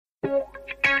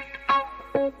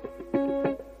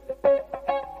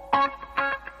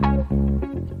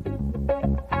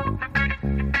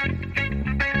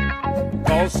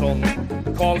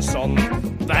Karlsson,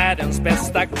 världens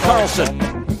bästa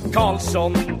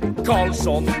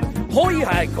Karlsson, hoj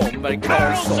här kommer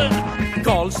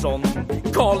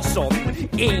Karlsson,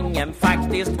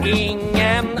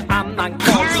 ingen annan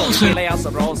Karlsson spelar jag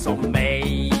så bra som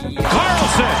mig.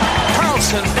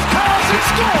 Karlsson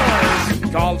scores!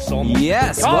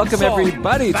 Yes, welcome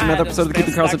everybody to another episode of the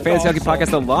Keeping Karlsson Fantasy Hockey Podcast,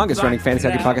 the longest running fantasy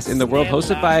hockey podcast in the world,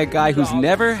 hosted by a guy who's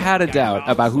never had a doubt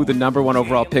about who the number one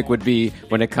overall pick would be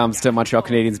when it comes to Montreal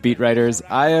Canadiens beat writers.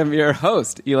 I am your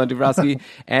host, Elon Dubrovsky,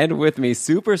 and with me,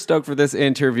 super stoked for this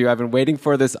interview. I've been waiting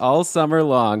for this all summer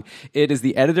long. It is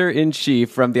the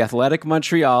editor-in-chief from the Athletic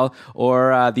Montreal,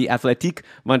 or the Athletic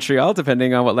Montreal,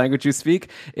 depending on what language you speak.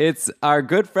 It's our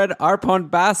good friend Arpon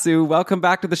Basu. Welcome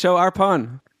back to the show,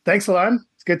 Arpon. Thanks, Alon.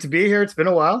 It's good to be here. It's been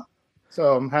a while,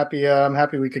 so I'm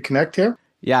happy we could connect here.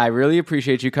 Yeah, I really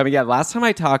appreciate you coming. Yeah, last time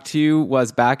I talked to you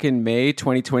was back in May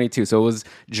 2022, so it was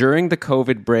during the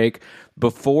COVID break,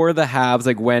 before the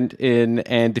Habs went in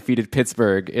and defeated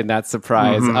Pittsburgh in that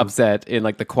surprise upset in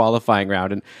the qualifying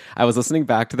round. And I was listening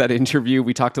back to that interview.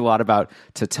 We talked a lot about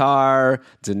Tatar,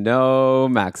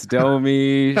 Deneau, Max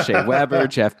Domi, Shea Weber,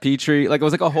 Jeff Petrie. It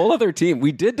was a whole other team.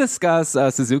 We did discuss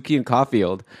Suzuki and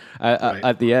Caulfield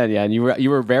at the end. Yeah, and you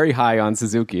were very high on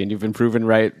Suzuki, and you've been proven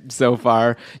right so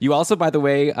far. You also, by the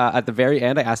way, at the very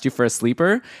end, I asked you for a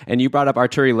sleeper, and you brought up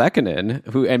Artturi Lehkonen,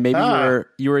 and maybe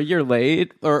you were a year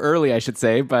late or early, I should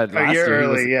say, but last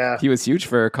year he was huge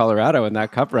for Colorado in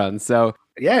that cup run. So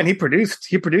yeah, and he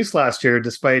produced last year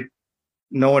despite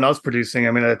no one else producing.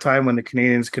 I mean, at a time when the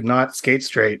Canadians could not skate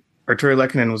straight, Artturi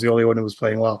Lehkonen was the only one who was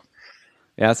playing well.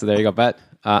 Yeah, so there you go. But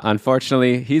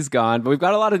unfortunately, he's gone. But we've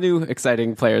got a lot of new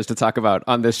exciting players to talk about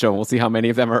on this show. We'll see how many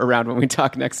of them are around when we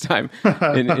talk next time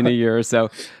in a year or so.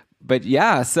 But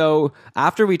yeah, so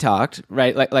after we talked,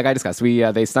 right, like I discussed,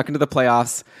 they snuck into the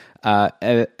playoffs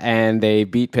and they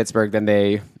beat Pittsburgh. Then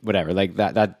they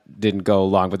that didn't go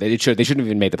long, but they shouldn't have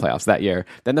even made the playoffs that year.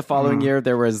 Then the following year,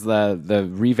 there was the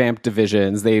revamped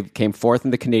divisions. They came fourth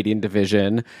in the Canadian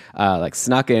division,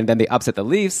 snuck in. Then they upset the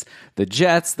Leafs, the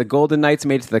Jets, the Golden Knights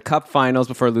made it to the Cup Finals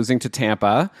before losing to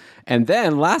Tampa. And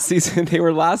then last season, they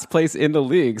were last place in the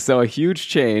league. So a huge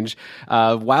change.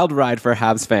 Wild ride for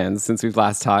Habs fans since we've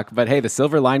last talked. But hey, the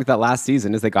silver lining of that last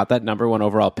season is they got that number one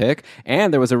overall pick.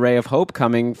 And there was a ray of hope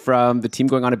coming from the team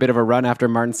going on a bit of a run after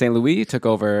Martin St. Louis took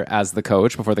over as the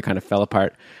coach before they kind of fell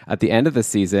apart at the end of the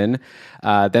season.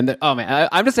 I'm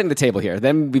just setting the table here.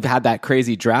 Then we've had that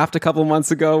crazy draft a couple months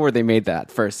ago where they made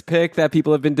that first pick that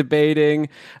people have been debating.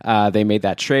 They made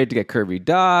that trade to get Kirby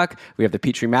Dach. We have the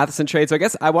Petrie Matheson trade. So I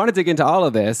guess I want to dig into all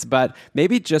of this, but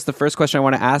maybe just the first question I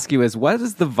want to ask you is, what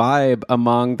is the vibe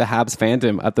among the Habs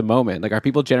fandom at the moment? Are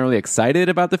people generally excited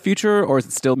about the future, or is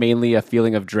it still mainly a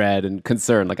feeling of dread and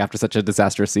concern after such a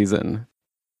disastrous season?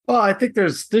 Well, I think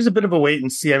there's a bit of a wait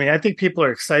and see. I mean, I think people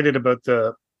are excited about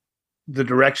the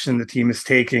direction the team is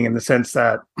taking, in the sense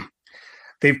that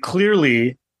they've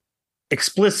clearly,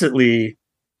 explicitly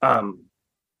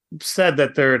said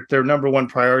that their number one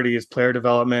priority is player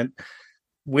development.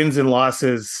 Wins and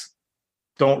losses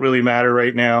don't really matter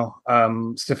right now.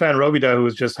 Stefan Robida, who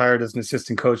was just hired as an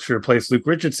assistant coach to replace Luke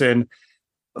Richardson,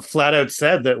 flat out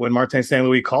said that when Martin St.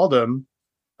 Louis called him,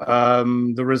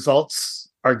 the results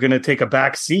are going to take a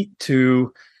back seat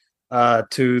to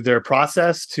their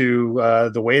process, to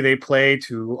the way they play,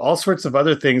 to all sorts of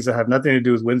other things that have nothing to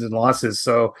do with wins and losses.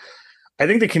 So I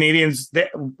think the Canadians,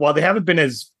 while they haven't been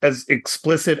as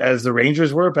explicit as the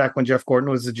Rangers were back when Jeff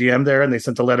Gordon was the GM there, and they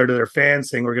sent a letter to their fans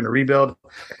saying we're going to rebuild.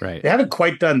 Right. They haven't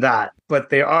quite done that, but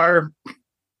they are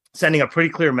sending a pretty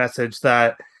clear message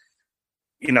that,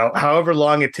 however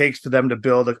long it takes for them to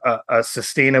build a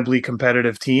sustainably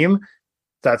competitive team,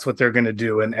 that's what they're going to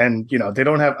do. And they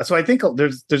don't have, so I think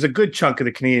there's a good chunk of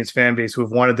the Canadiens fan base who have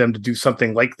wanted them to do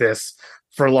something like this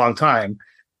for a long time.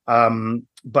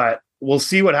 But we'll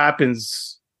see what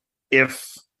happens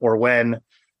if or when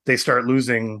they start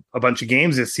losing a bunch of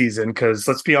games this season. Because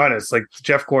let's be honest,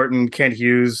 Jeff Gorton, Kent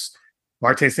Hughes,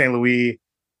 Martin St. Louis,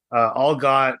 all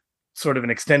got sort of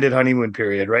an extended honeymoon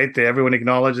period, right? Everyone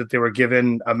acknowledged that they were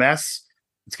given a mess.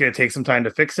 It's going to take some time to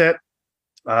fix it.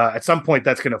 At some point,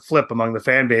 that's going to flip among the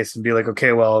fan base and be like,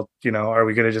 okay, well, are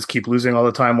we going to just keep losing all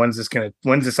the time? When's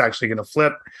this actually going to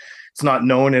flip? It's not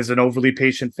known as an overly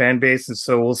patient fan base, and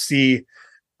so we'll see.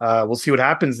 We'll see what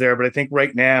happens there. But I think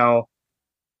right now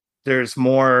there's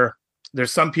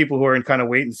some people who are in kind of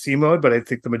wait and see mode, but I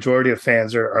think the majority of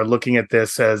fans are looking at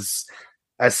this as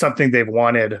as something they've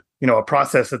wanted, a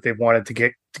process that they've wanted to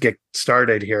get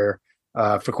started here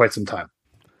for quite some time.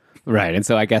 Right. And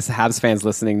so I guess Habs fans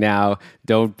listening now,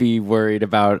 don't be worried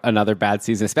about another bad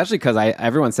season, especially because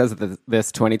everyone says that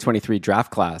this 2023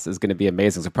 draft class is going to be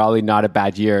amazing. So probably not a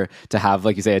bad year to have,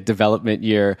 like you say, a development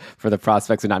year for the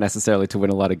prospects and not necessarily to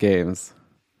win a lot of games.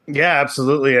 Yeah,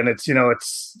 absolutely. And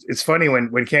it's funny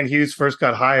when Kent Hughes first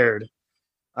got hired,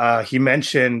 he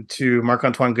mentioned to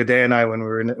Marc-Antoine Godet and I when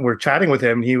we were chatting with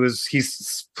him, he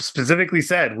specifically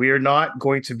said, we are not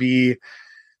going to be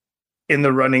in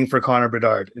the running for Connor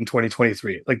Bedard in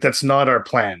 2023. Like, that's not our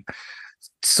plan.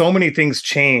 So many things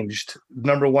changed.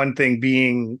 Number one thing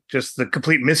being just the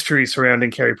complete mystery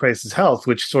surrounding Carey Price's health,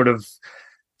 which sort of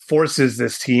forces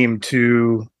this team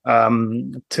to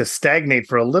stagnate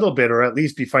for a little bit, or at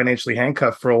least be financially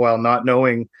handcuffed for a while, not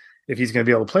knowing if he's going to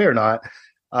be able to play or not.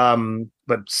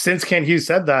 But since Kent Hughes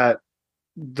said that,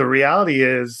 the reality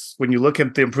is when you look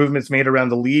at the improvements made around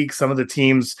the league, some of the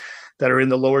teams that are in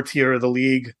the lower tier of the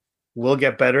league will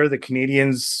get better. The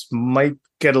Canadians might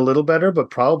get a little better, but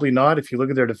probably not. If you look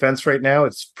at their defense right now,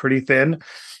 it's pretty thin.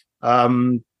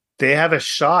 They have a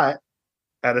shot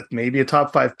at maybe a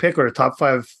top 5 pick or a top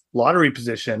 5 lottery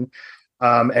position,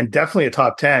 and definitely a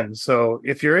top 10. So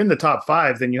if you're in the top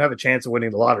 5, then you have a chance of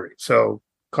winning the lottery. So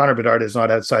Connor Bedard is not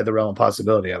outside the realm of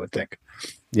possibility, I would think.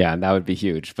 Yeah, and that would be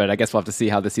huge. But I guess we'll have to see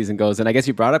how the season goes. And I guess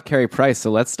you brought up Carey Price, so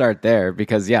let's start there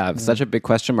because, such a big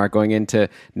question mark going into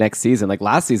next season. Like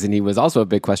last season, he was also a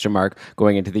big question mark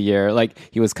going into the year. Like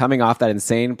he was coming off that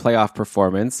insane playoff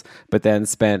performance, but then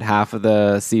spent half of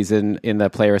the season in the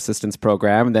player assistance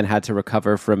program and then had to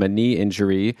recover from a knee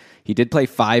injury. He did play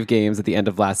 5 games at the end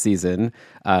of last season.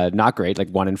 Not great, like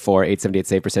 1-4, 878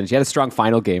 save percentage. He had a strong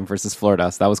final game versus Florida,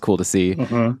 so that was cool to see.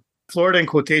 Mm-hmm. Florida in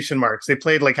quotation marks. They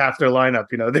played like half their lineup.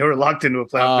 They were locked into a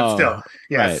playoff, but still,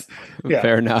 yes. Right. Yeah.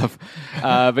 Fair enough.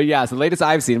 But yeah, so the latest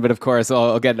I've seen, but of course,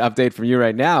 I'll get an update from you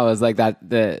right now, is like that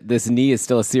this knee is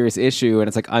still a serious issue and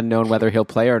it's like unknown whether he'll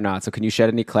play or not. So can you shed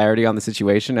any clarity on the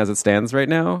situation as it stands right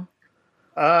now?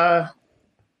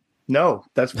 No,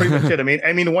 that's pretty much it.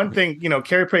 I mean, one thing,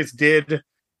 Carey Price did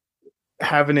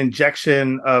have an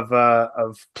injection of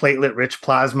platelet-rich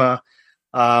plasma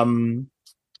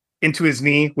into his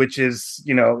knee, which is,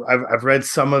 I've read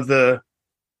some of the,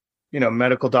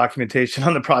 medical documentation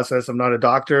on the process. I'm not a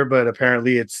doctor, but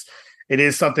apparently it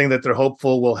is something that they're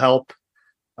hopeful will help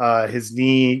his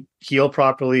knee heal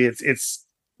properly. It's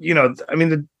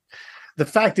the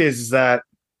fact is that,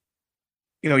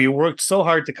 you worked so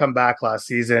hard to come back last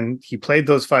season. He played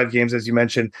those 5 games, as you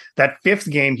mentioned. That 5th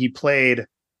game he played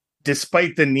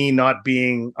despite the knee not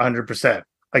being 100%.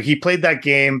 Like he played that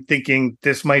game thinking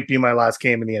this might be my last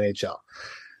game in the NHL.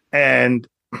 And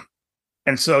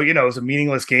so, it was a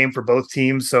meaningless game for both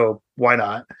teams. So why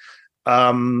not?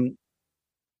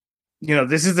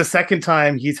 This is the second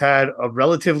time he's had a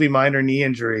relatively minor knee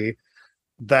injury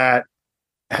that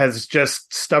has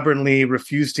just stubbornly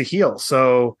refused to heal.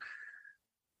 So,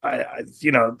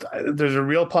 there's a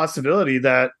real possibility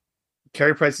that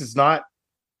Carey Price is not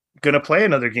going to play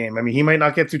another game. He might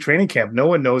not get through training camp. No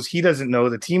one knows. He doesn't know.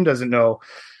 The team doesn't know.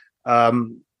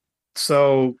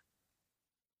 So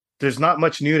there's not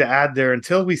much new to add there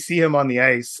until we see him on the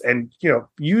ice. And,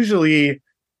 usually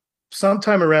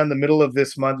sometime around the middle of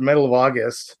this month, middle of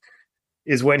August,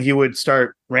 is when he would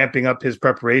start ramping up his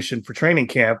preparation for training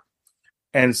camp.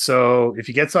 And so if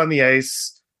he gets on the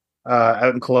ice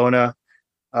out in Kelowna,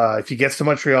 if he gets to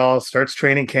Montreal, starts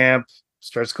training camp,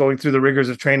 starts going through the rigors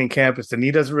of training camp, if the knee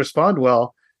doesn't respond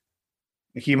well,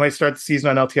 he might start the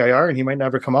season on LTIR and he might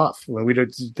never come off. No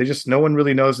one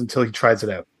really knows until he tries it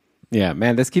out. Yeah,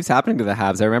 man, this keeps happening to the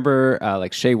Habs. I remember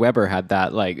Shea Weber had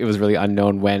that, it was really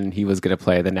unknown when he was going to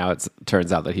play. Then now it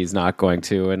turns out that he's not going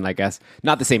to. And I guess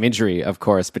not the same injury, of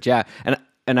course, but yeah.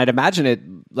 And I'd imagine it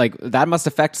that must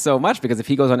affect so much because if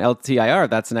he goes on LTIR,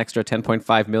 that's an extra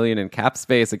 $10.5 million in cap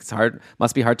space.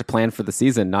 Must be hard to plan for the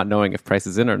season, not knowing if Price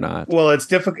is in or not. Well, it's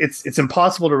difficult. It's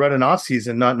impossible to run an off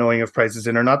season not knowing if Price is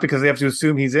in or not because they have to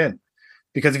assume he's in.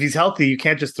 Because if he's healthy, you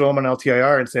can't just throw him on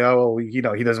LTIR and say, "Oh, well,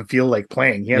 he doesn't feel like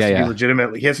playing." He has to be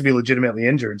legitimately. He has to be legitimately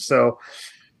injured. So,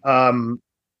 that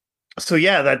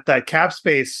cap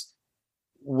space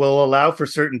will allow for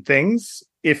certain things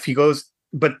if he goes.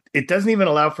 But it doesn't even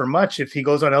allow for much if he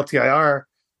goes on LTIR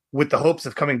with the hopes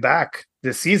of coming back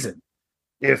this season.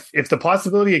 If the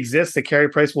possibility exists that Carey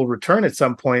Price will return at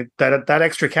some point, that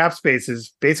extra cap space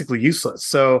is basically useless.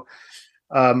 So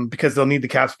because they'll need the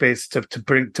cap space to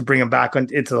bring him back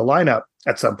into the lineup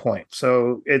at some point.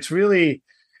 So it's really,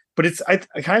 but I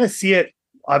kind of see it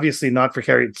obviously not for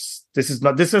Carey. This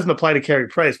doesn't apply to Carey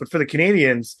Price, but for the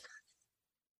Canadians,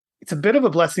 it's a bit of a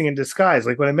blessing in disguise.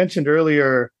 Like when I mentioned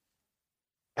earlier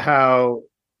how,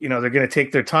 they're going to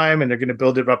take their time and they're going to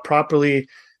build it up properly.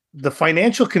 The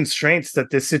financial constraints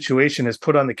that this situation has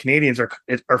put on the Canadians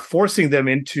are forcing them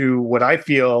into what I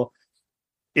feel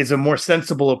is a more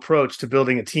sensible approach to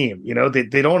building a team.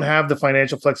 They don't have the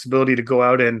financial flexibility to go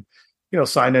out and,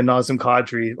 sign a Nazem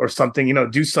Kadri or something,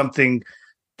 do something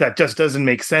that just doesn't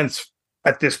make sense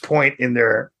at this point in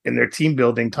their team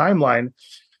building timeline.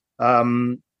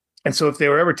 And so if they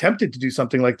were ever tempted to do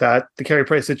something like that, the Carey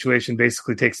Price situation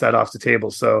basically takes that off the table.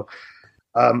 So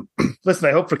listen,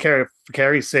 I hope for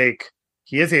Carey's sake,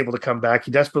 he is able to come back.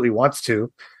 He desperately wants to.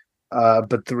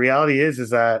 But the reality is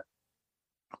that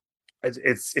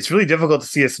it's really difficult to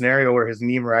see a scenario where his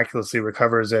knee miraculously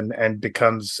recovers and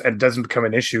doesn't become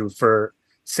an issue for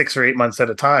 6 or 8 months at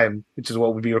a time, which is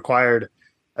what would be required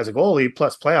as a goalie,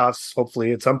 plus playoffs,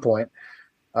 hopefully at some point.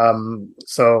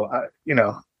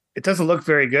 It doesn't look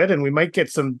very good, and we might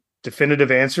get some definitive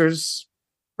answers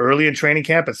early in training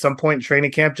camp, at some point in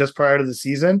training camp, just prior to the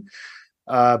season.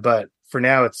 But for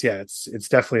now, it's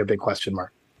definitely a big question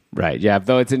mark. Right. Yeah.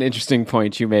 Though it's an interesting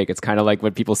point you make. It's kind of like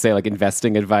what people say, like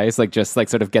investing advice, like just like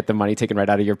sort of get the money taken right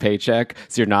out of your paycheck.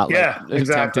 So you're not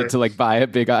tempted to like buy a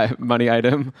big money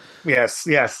item. Yes.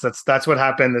 That's what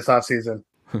happened this offseason.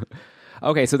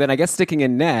 Okay, so then I guess sticking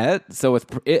in net, so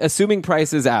with assuming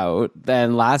Price is out,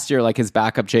 then last year, like his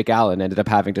backup Jake Allen ended up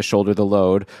having to shoulder the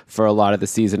load for a lot of the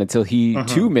season until he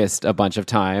too missed a bunch of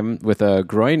time with a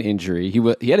groin injury. He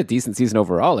had a decent season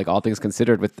overall, like all things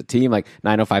considered with the team, like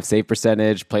 .905 save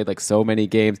percentage, played like so many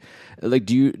games. Like,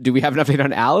 do we have an update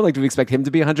on Allen? Like, do we expect him to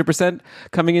be 100%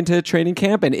 coming into training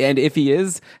camp? And if he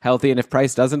is healthy and if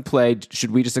Price doesn't play,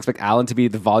 should we just expect Allen to be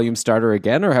the volume starter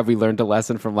again? Or have we learned a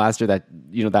lesson from last year that,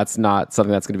 that's not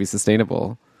something that's going to be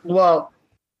sustainable? Well,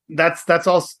 that's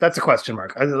a question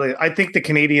mark. I think the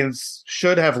Canadians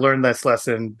should have learned this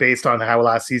lesson based on how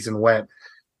last season went.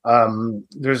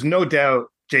 There's no doubt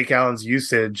Jake Allen's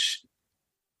usage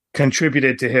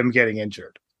contributed to him getting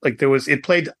injured. Like it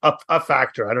played a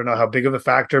factor. I don't know how big of a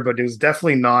factor, but it was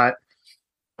definitely not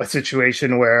a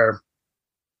situation where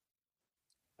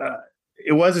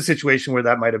it was a situation where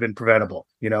that might have been preventable.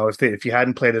 If you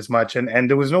hadn't played as much, and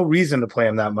there was no reason to play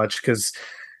him that much because,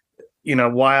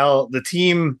 while the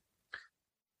team,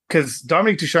 because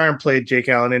Dominic Ducharme played Jake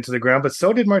Allen into the ground, but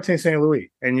so did Martin St.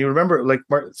 Louis. And you remember, like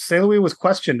St. Louis was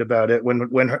questioned about it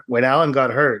when Allen got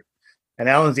hurt. And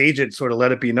Allen's agent sort of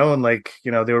let it be known, like,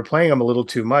 they were playing him a little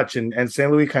too much. And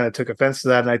St. Louis kind of took offense to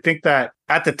that. And I think that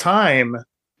at the time,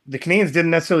 the Canadians didn't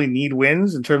necessarily need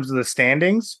wins in terms of the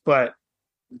standings, but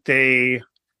they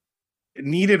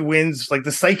needed wins. Like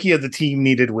the psyche of the team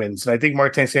needed wins. And I think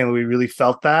Martin St. Louis really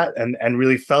felt that and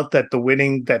really felt that the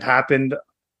winning that happened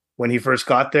when he first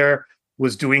got there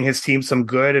was doing his team some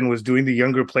good and was doing the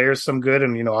younger players some good.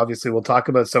 And, obviously we'll talk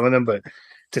about some of them, but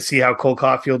to see how Cole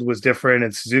Caulfield was different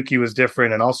and Suzuki was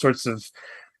different and all sorts of,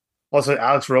 also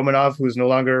Alex Romanov, who's no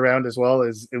longer around as well,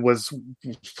 was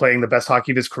playing the best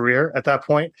hockey of his career at that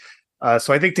point.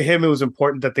 So I think to him, it was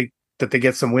important that they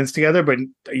get some wins together, but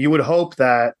you would hope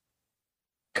that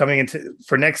coming into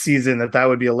for next season, that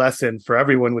would be a lesson for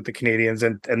everyone with the Canadians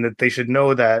and that they should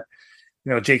know that,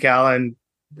 Jake Allen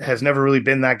has never really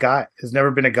been that guy, has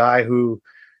never been a guy who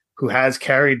has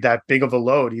carried that big of a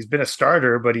load. He's been a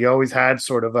starter, but he always had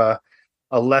sort of a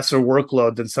lesser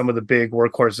workload than some of the big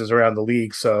workhorses around the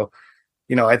league. So,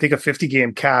 I think a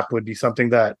 50-game cap would be something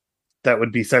that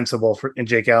would be sensible in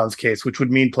Jake Allen's case, which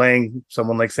would mean playing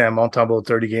someone like Sam Montembeault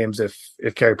 30 games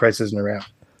if Carey Price isn't around.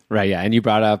 Right, yeah, and you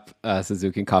brought up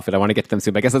Suzuki and Caulfield. I want to get to them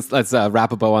soon, but I guess let's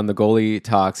wrap a bow on the goalie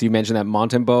talks. You mentioned that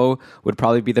Montembeault would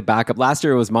probably be the backup. Last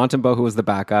year it was Montembeault who was the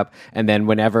backup, and then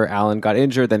whenever Allen got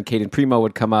injured, then Caden Primo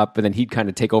would come up, and then he'd kind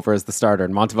of take over as the starter,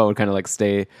 and Montembeault would kind of like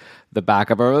stay the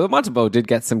backup. Or Montembeault did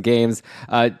get some games.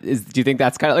 Do you think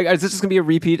that's kind of like, is this just going to be a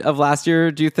repeat of last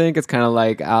year, do you think? It's kind of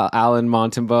like Allen,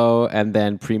 Montembeault, and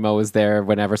then Primo is there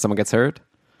whenever someone gets hurt?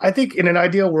 I think in an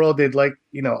ideal world, they'd like,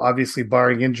 obviously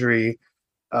barring injury,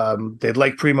 they'd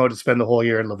like Primo to spend the whole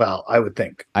year in Laval, I would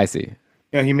think. I see.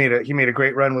 He made a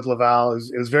great run with Laval.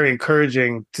 It was very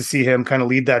encouraging to see him kind of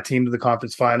lead that team to the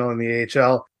conference final in the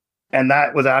AHL. And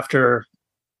that was after,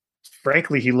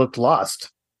 frankly, he looked lost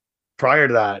prior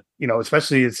to that,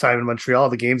 especially his time in Montreal,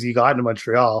 the games he got in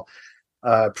Montreal.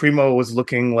 Primo was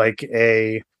looking like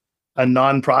a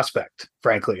non-prospect,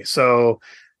 frankly. So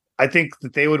I think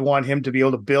that they would want him to be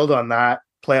able to build on that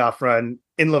playoff run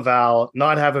in Laval,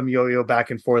 not have him yo-yo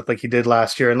back and forth like he did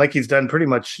last year and like he's done pretty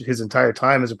much his entire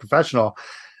time as a professional.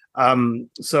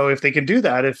 So if they can do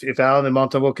that, if Allen and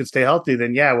Montembeault can stay healthy,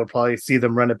 then yeah, we'll probably see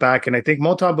them run it back. And I think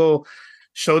Montembeault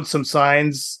showed some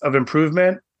signs of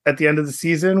improvement at the end of the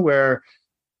season where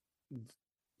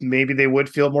maybe they would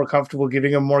feel more comfortable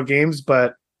giving him more games.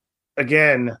 But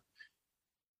again,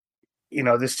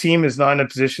 this team is not in a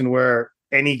position where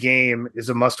any game is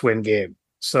a must-win game.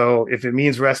 So if it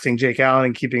means resting Jake Allen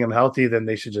and keeping him healthy, then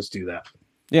they should just do that.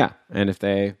 Yeah, and if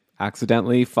they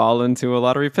accidentally fall into a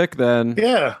lottery pick, then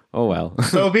oh well.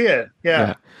 So be it.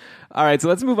 Yeah. All right, so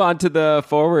let's move on to the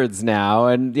forwards now.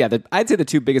 And yeah, I'd say the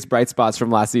two biggest bright spots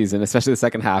from last season, especially the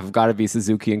second half, have got to be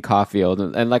Suzuki and Caulfield.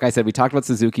 And like I said, we talked about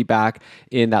Suzuki back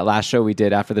in that last show we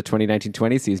did after the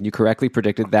 2019-20 season. You correctly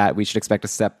predicted that we should expect a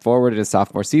step forward in his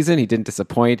sophomore season. He didn't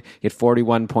disappoint. He had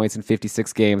 41 points in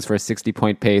 56 games for a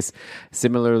 60-point pace.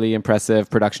 Similarly impressive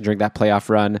production during that playoff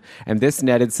run. And this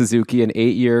netted Suzuki an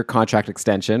 8-year contract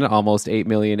extension, almost $8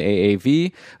 million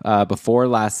AAV before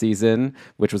last season,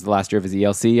 which was the last year of his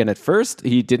ELC. And at first,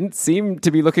 he didn't seem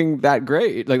to be looking that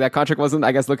great. Like, that contract wasn't,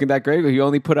 I guess, looking that great. He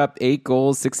only put up 8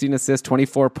 goals, 16 assists,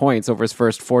 24 points over his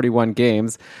first 41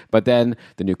 games. But then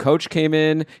the new coach came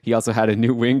in. He also had a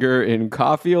new winger in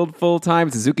Caulfield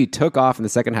full-time. Suzuki took off in the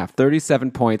second half,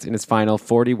 37 points in his final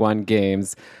 41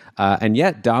 games. And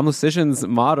yet, Dom Luszczyszyn's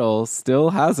model still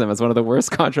has him as one of the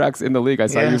worst contracts in the league. I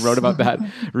saw you wrote about that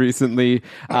recently.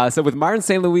 So with Martin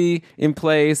St. Louis in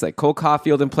place, like Cole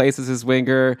Caulfield in place as his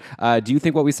winger, do you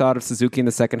think what we saw out of Suzuki in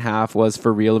the second half was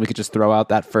for real, and we could just throw out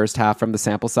that first half from the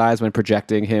sample size when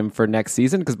projecting him for next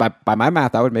season? Because by my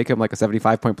math, that would make him like a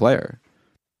 75-point player.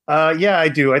 Yeah, I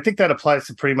do. I think that applies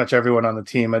to pretty much everyone on the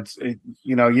team.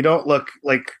 You don't look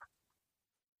like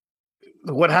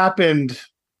what happened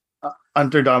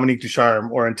under Dominique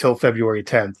Ducharme or until February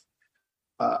 10th.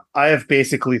 I have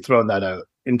basically thrown that out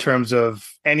in terms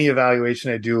of any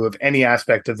evaluation I do of any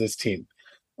aspect of this team.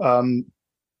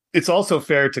 It's also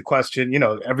fair to question,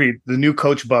 the new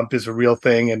coach bump is a real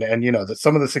thing. And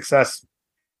some of the success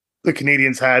the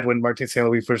Canadians had when Martin St.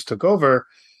 Louis first took over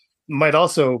might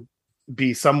also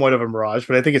be somewhat of a mirage,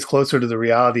 but I think it's closer to the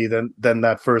reality than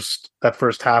that first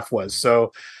half was.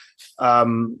 So,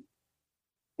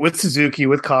 with Suzuki,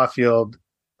 with Caulfield,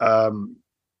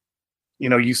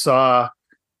 you saw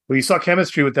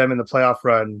chemistry with them in the playoff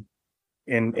run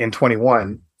in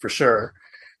 21 for sure,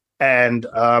 and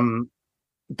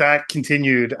that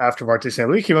continued after Martin St.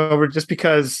 Louis came over, just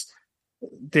because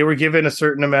they were given a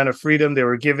certain amount of freedom. They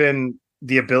were given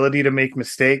the ability to make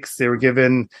mistakes. They were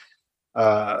given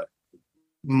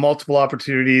multiple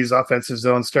opportunities, offensive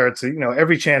zone starts.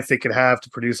 Every chance they could have to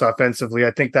produce offensively.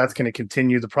 I think that's going to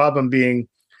continue. The problem being,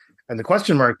 and the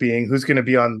question mark being, who's going to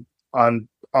be on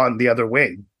the other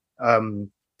wing.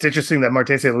 It's interesting that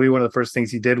Martin St. Louis, one of the first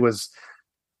things he did was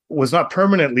not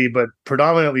permanently, but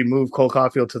predominantly move Cole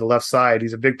Caulfield to the left side.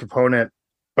 He's a big proponent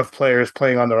of players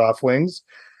playing on their off wings.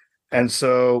 And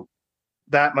so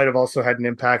that might have also had an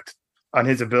impact on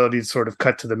his ability to sort of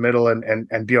cut to the middle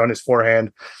and be on his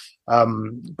forehand.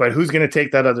 But who's going to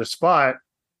take that other spot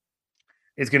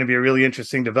is going to be a really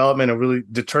interesting development and really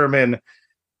determine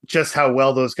just how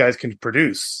well those guys can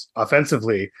produce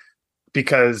offensively,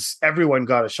 because everyone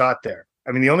got a shot there.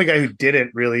 I mean, the only guy who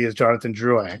didn't really is Jonathan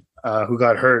Drouin, who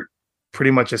got hurt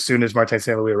pretty much as soon as Martin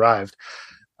St. Louis arrived.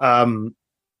 And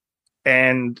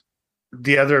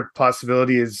the other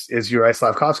possibility is Juraj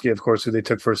Slafkovsky, of course, who they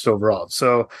took first overall.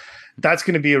 So that's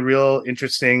going to be a real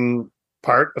interesting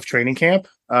part of training camp,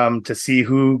 to see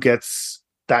who gets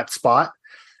that spot.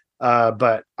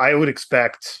 But I would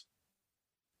expect,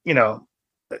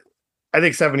 I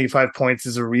think 75 points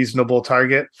is a reasonable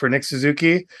target for Nick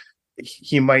Suzuki.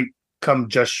 He might come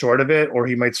just short of it, or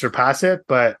he might surpass it,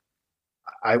 but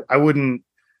I wouldn't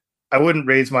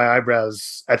raise my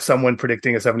eyebrows at someone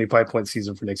predicting a 75-point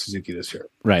season for Nick Suzuki this year.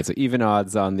 Right. So even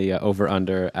odds on the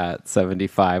over-under at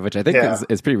 75, which I think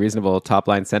is pretty reasonable top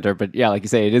line center. But yeah, like you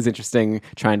say, it is interesting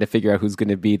trying to figure out who's going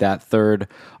to be that third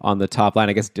on the top line.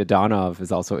 I guess Dadonov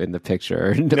is also in the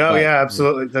picture. No, yeah,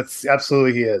 absolutely. That's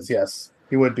absolutely he is. Yes,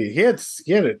 he would be. He had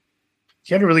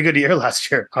a really good year last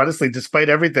year, honestly, despite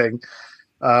everything.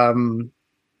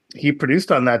 He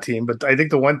produced on that team. But I think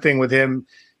the one thing with him,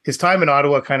 his time in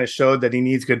Ottawa kind of showed that he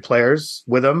needs good players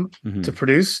with him to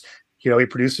produce. He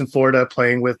produced in Florida,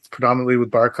 playing predominantly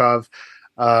with Barkov,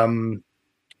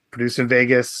 produced in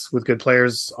Vegas with good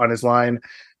players on his line.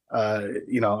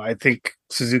 I think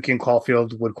Suzuki and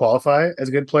Caulfield would qualify as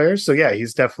good players. So yeah,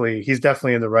 he's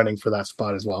definitely in the running for that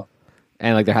spot as well.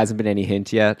 And like, there hasn't been any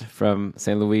hint yet from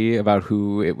St. Louis about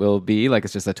who it will be. Like,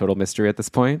 it's just a total mystery at this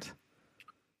point.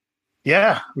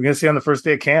 Yeah, we're gonna see on the first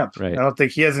day of camp. Right. I don't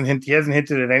think he hasn't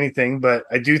hinted at anything, but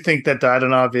I do think that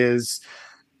Dadonov is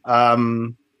a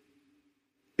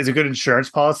good insurance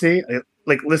policy.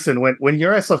 Listen, when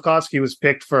Juraj Slafkovsky was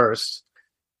picked first,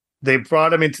 they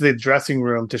brought him into the dressing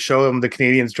room to show him the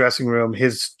Canadiens dressing room.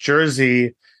 His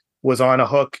jersey was on a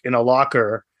hook in a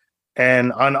locker,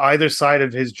 and on either side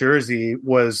of his jersey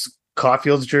was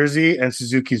Caulfield's jersey and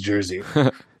Suzuki's jersey.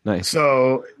 Nice.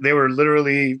 So they were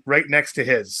literally right next to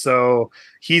his. So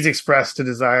he's expressed a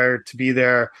desire to be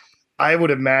there. I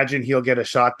would imagine he'll get a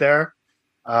shot there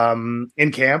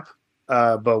in camp,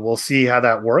 but we'll see how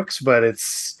that works. But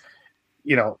it's,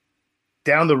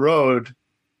 down the road,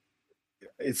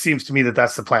 it seems to me that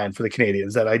that's the plan for the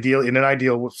Canadiens. That in an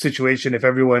ideal situation, if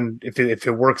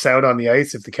it works out on the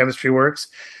ice, if the chemistry works,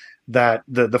 that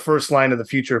the first line of the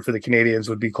future for the Canadiens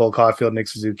would be Cole Caulfield, Nick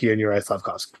Suzuki, and Juraj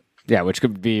Slafkovsky. Yeah, which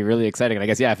could be really exciting. And I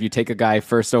guess, if you take a guy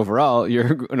first overall,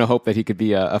 you're going to hope that he could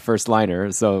be a first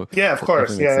liner. So yeah, of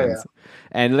course. Yeah.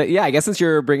 And I guess since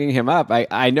you're bringing him up,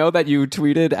 I know that you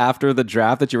tweeted after the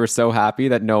draft that you were so happy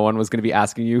that no one was going to be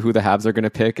asking you who the Habs are going to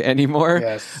pick anymore.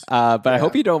 Yes. But I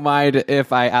hope you don't mind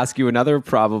if I ask you another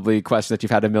probably question that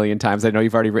you've had a million times. I know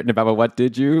you've already written about, but what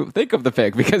did you think of the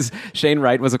pick? Because Shane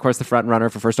Wright was, of course, the front runner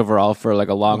for first overall for like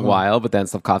a long while, but then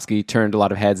Slafkovsky turned a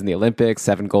lot of heads in the Olympics,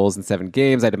 7 goals in 7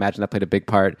 games. I'd imagine that played a big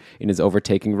part in his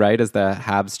overtaking Wright as the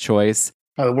Habs choice.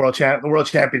 The World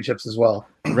Championships as well.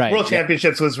 Right. World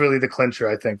Championships was really the clincher,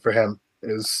 I think, for him.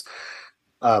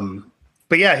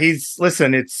 But yeah, it's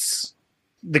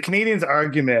the Canadiens'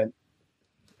 argument,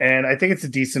 and I think it's a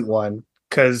decent one,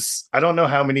 because I don't know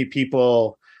how many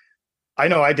people, I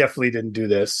know I definitely didn't do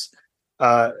this.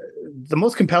 The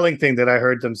most compelling thing that I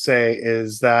heard them say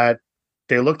is that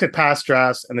they looked at past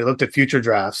drafts and they looked at future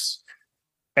drafts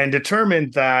and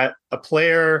determined that a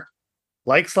player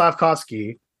like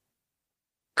Slafkovsky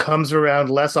comes around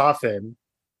less often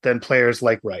than players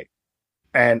like Wright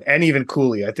and even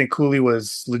Cooley. I think Cooley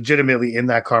was legitimately in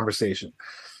that conversation.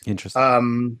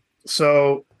 Interesting.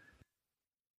 So,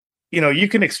 you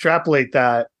can extrapolate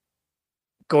that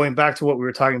going back to what we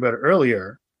were talking about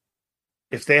earlier.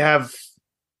 If they have,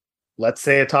 let's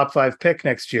say, a top 5 pick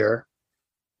next year,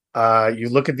 you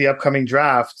look at the upcoming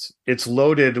draft, it's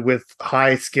loaded with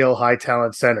high skill, high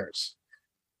talent centers.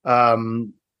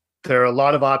 There are a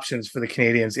lot of options for the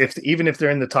Canadiens. Even if they're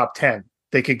in the top 10,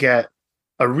 they could get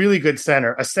a really good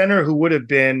center, a center who would have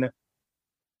been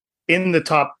in the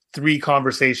top 3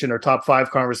 conversation or top 5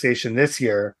 conversation this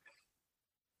year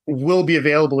will be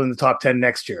available in the top 10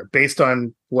 next year, based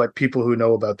on what people who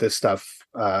know about this stuff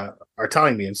are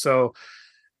telling me. And so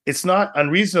it's not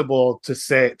unreasonable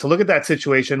to look at that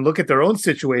situation, look at their own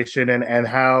situation and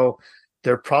how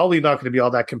they're probably not going to be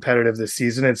all that competitive this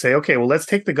season, and say, okay, well, let's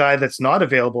take the guy that's not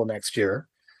available next year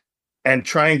and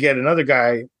try and get another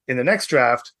guy in the next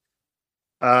draft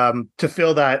to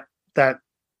fill that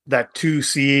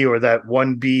 2C or that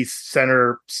 1B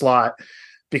center slot.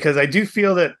 Because I do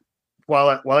feel that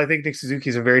while I think Nick Suzuki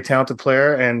is a very talented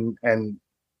player and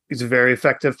he's a very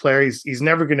effective player, he's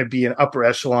never going to be an upper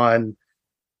echelon,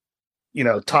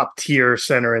 top tier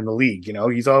center in the league.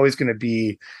 He's always going to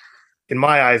be, in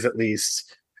my eyes at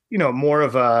least, more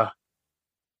of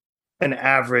an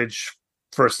average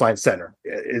first line center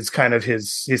is kind of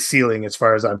his ceiling as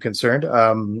far as I'm concerned.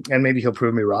 And maybe he'll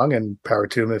prove me wrong, and power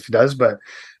to him if he does. But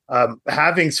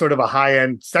having sort of a high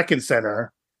end second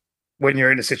center when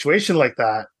you're in a situation like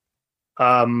that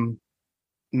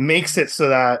makes it so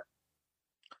that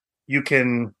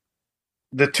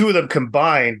the two of them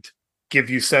combined give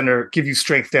you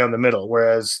strength down the middle.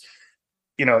 Whereas,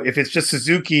 if it's just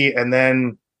Suzuki and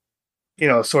then,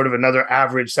 sort of another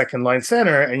average second line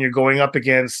center, and you're going up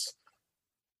against,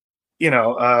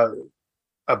 a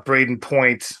Braden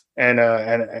Point and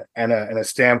a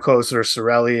Stamkos or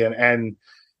Cirelli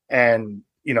and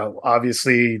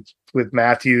obviously with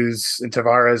Matthews and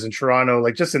Tavares and Toronto,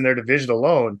 like just in their division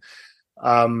alone,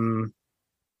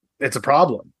 it's a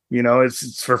problem.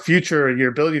 It's for future, your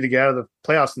ability to get out of the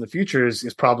playoffs in the future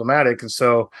is problematic. And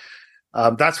so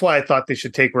that's why I thought they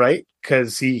should take Wright,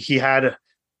 because he had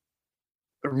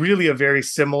really a very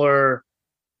similar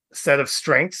set of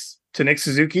strengths to Nick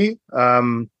Suzuki,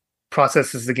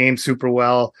 processes the game super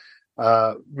well,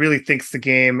 really thinks the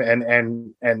game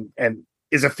and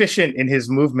is efficient in his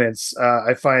movements.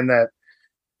 I find that,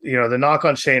 the knock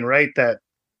on Shane Wright, that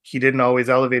he didn't always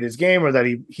elevate his game, or that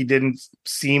he didn't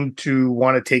seem to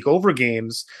want to take over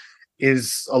games,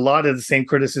 is a lot of the same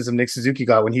criticism Nick Suzuki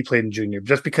got when he played in junior,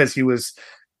 just because he was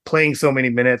playing so many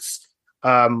minutes,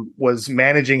 was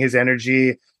managing his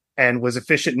energy and was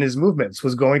efficient in his movements,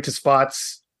 was going to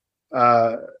spots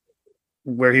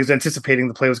where he was anticipating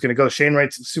the play was going to go. Shane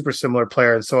Wright's a super similar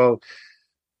player. And so,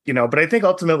 but I think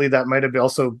ultimately that might have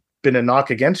also been a knock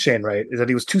against Shane Wright, is that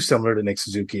he was too similar to Nick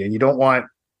Suzuki, and you don't want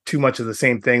too much of the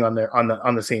same thing on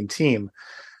the same team.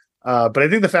 But I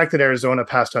think the fact that Arizona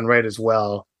passed on Wright as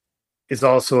well is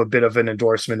also a bit of an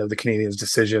endorsement of the Canadiens'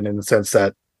 decision in the sense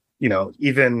that,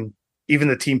 even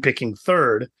the team picking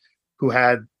third, who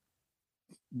had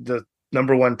the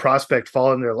number one prospect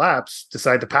fall in their laps,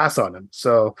 decide to pass on him.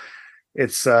 So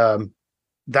it's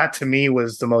that to me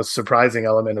was the most surprising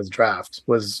element of the draft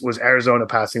was Arizona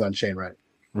passing on Shane Wright.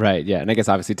 Right, yeah. And I guess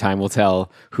obviously time will tell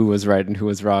who was right and who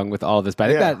was wrong with all of this.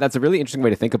 But I think that's a really interesting way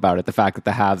to think about it. The fact that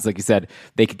the Habs, like you said,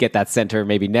 they could get that center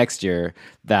maybe next year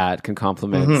that can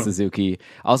complement Suzuki.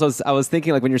 Also, I was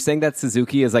thinking, like, when you're saying that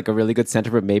Suzuki is like a really good center,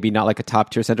 but maybe not like a top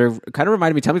tier center, kind of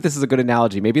reminded me, tell me if this is a good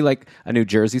analogy, maybe like a New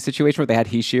Jersey situation where they had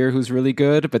Hischier, who's really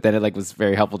good, but then it like was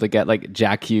very helpful to get like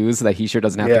Jack Hughes so that Hischier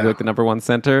doesn't have to be like the number one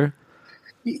center.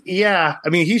 Yeah. I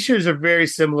mean, Hischier is a very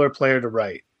similar player to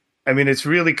Wright. I mean, it's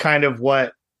really kind of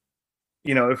what,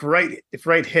 if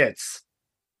Wright hits,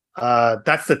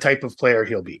 that's the type of player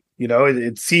he'll be.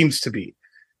 It seems to be,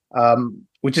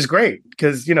 which is great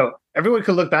because everyone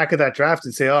could look back at that draft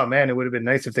and say, "Oh man, it would have been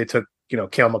nice if they took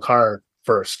Cale Makar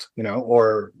first,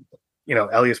 or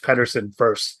Elias Pettersson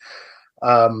first."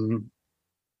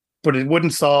 But it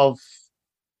wouldn't solve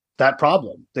that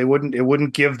problem. It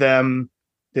wouldn't give them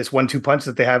this 1-2 punch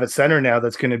that they have at center now.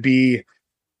 That's going to be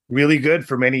really good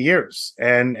for many years,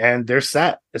 and they're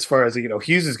set as far as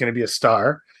Hughes is going to be a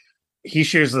star.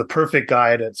 Hischier's the perfect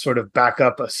guy to sort of back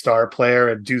up a star player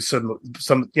and do some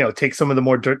take some of the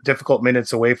more difficult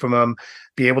minutes away from him,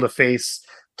 be able to face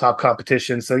top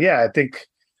competition. So yeah, I think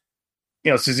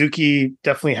Suzuki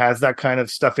definitely has that kind of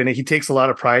stuff in it. He takes a lot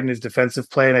of pride in his defensive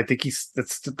play, and I think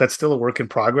that's still a work in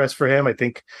progress for him. I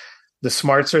think the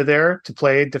smarts are there to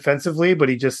play defensively, but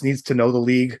he just needs to know the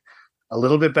league a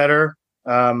little bit better.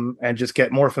 And just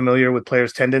get more familiar with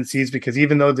players' tendencies, because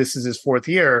even though this is his fourth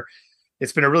year,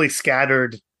 it's been a really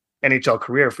scattered NHL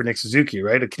career for Nick Suzuki,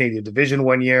 right? A Canadian division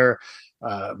 1 year,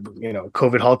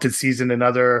 COVID halted season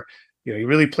another. He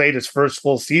really played his first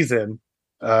full season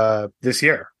this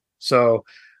year. So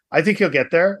I think he'll get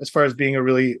there as far as being a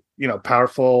really,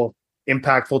 powerful,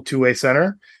 impactful two-way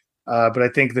center. But I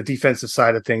think the defensive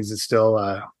side of things is still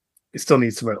a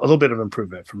little bit of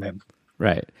improvement from him.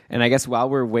 Right. And I guess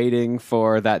while we're waiting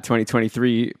for that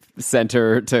 2023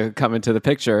 center to come into the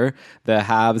picture, the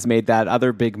Habs made that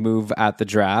other big move at the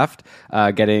draft,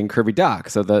 getting Kirby Dach.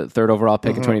 So the third overall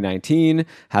pick in 2019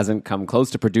 hasn't come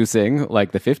close to producing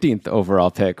like the 15th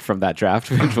overall pick from that draft,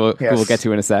 which we'll get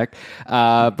to in a sec.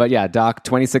 But yeah, Dach,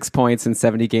 26 points in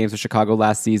 70 games with Chicago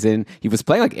last season. He was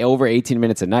playing like over 18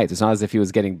 minutes a night. It's not as if he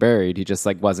was getting buried. He just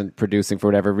like wasn't producing for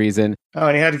whatever reason. Oh,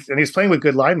 and he was playing with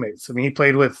good line mates. I mean, he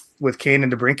played with Kane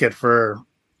and DeBrincat for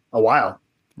a while,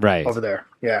 right over there.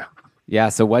 Yeah.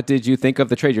 So what did you think of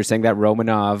the trade? You're saying that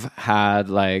Romanov had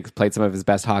like played some of his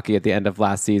best hockey at the end of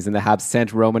last season. The Habs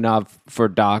sent Romanov for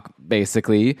Dach,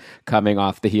 basically coming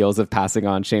off the heels of passing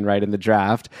on Shane Wright in the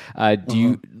draft. Do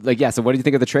you so what do you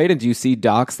think of the trade? And do you see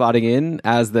Dach slotting in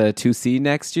as the 2C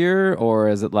next year, or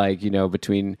is it like,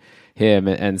 between him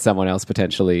and someone else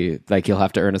potentially, like he'll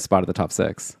have to earn a spot at the top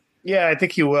 6? Yeah, I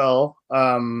think he will.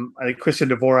 I think Christian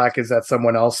Dvorak is that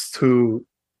someone else who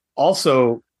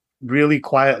also really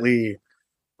quietly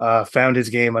found his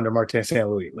game under Martin St.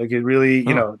 Louis. Like it really,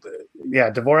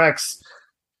 Dvorak's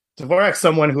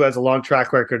someone who has a long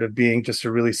track record of being just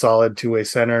a really solid two-way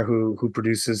center who could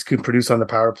produce on the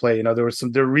power play. There were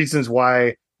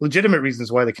legitimate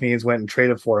reasons why the Canadiens went and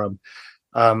traded for him.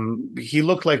 He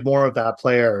looked like more of that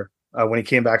player when he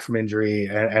came back from injury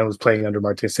and was playing under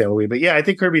Martin St. Louis. But yeah, I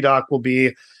think Kirby Dach will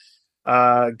be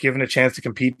given a chance to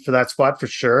compete for that spot for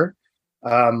sure.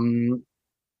 I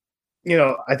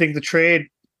think the trade,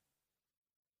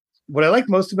 what I like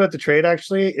most about the trade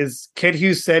actually is Kent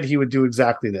Hughes said he would do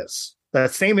exactly this.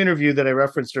 That same interview that I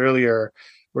referenced earlier,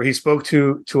 where he spoke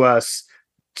to us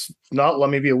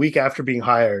maybe a week after being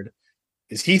hired,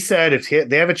 is he said if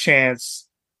they have a chance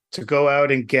to go out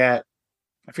and get,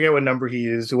 I forget what number he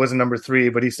used. It wasn't number 3,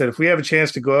 but he said, if we have a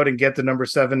chance to go out and get the number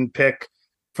 7 pick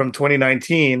from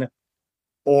 2019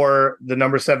 or the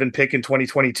number 7 pick in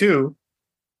 2022,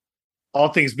 all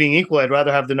things being equal, I'd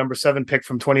rather have the number 7 pick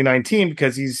from 2019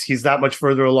 because he's that much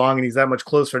further along and he's that much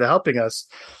closer to helping us.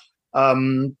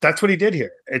 That's what he did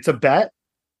here. It's a bet.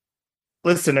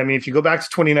 Listen, I mean, if you go back to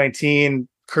 2019,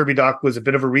 Kirby Dach was a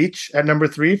bit of a reach at number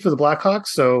 3 for the Blackhawks.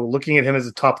 So looking at him as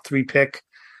a top 3 pick,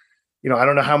 I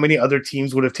don't know how many other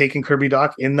teams would have taken Kirby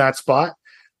Dach in that spot.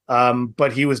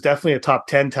 But he was definitely a top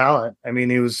 10 talent. I mean,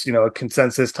 he was, a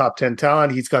consensus top 10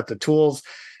 talent. He's got the tools.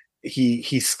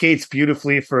 He skates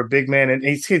beautifully for a big man, and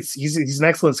he's an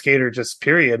excellent skater, just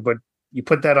period. But you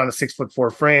put that on a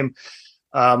 6'4" frame,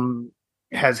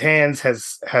 has hands,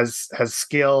 has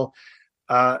skill.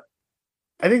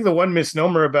 I think the one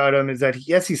misnomer about him is that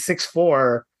yes, he's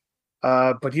 6'4",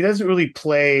 but he doesn't really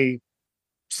play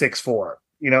 6'4".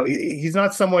 He's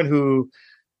not someone who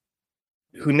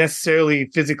necessarily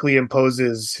physically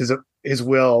imposes his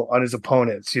will on his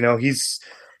opponents.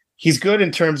 He's good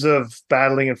in terms of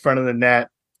battling in front of the net,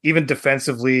 even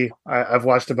defensively. I've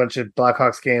watched a bunch of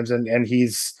Blackhawks games, and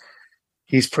he's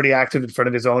pretty active in front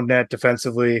of his own net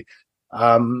defensively.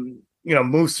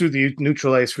 Moves through the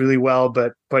neutral ice really well,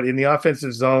 but in the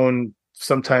offensive zone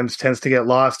sometimes tends to get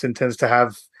lost and tends to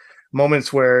have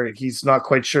moments where he's not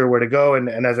quite sure where to go. And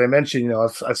as I mentioned,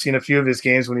 I've seen a few of his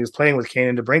games when he was playing with Kane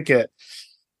and DeBrincat,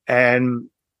 and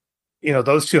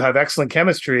those two have excellent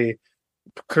chemistry.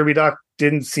 Kirby Dach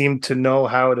didn't seem to know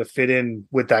how to fit in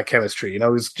with that chemistry. It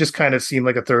was just kind of seemed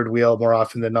like a third wheel more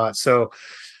often than not. So,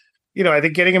 I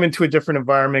think getting him into a different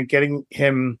environment, getting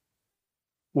him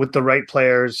with the right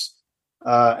players,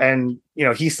 and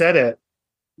he said it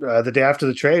the day after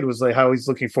the trade was like how he's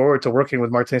looking forward to working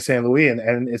with Martin St. Louis,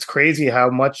 and it's crazy how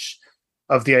much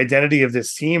of the identity of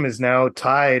this team is now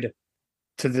tied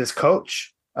to this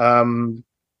coach.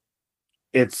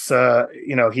 It's a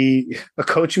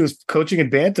coach who was coaching in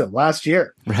Bantam last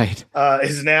year, right?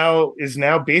 Is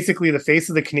now basically the face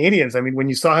of the Canadians. I mean, when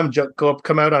you saw him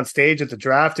come out on stage at the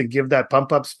draft and give that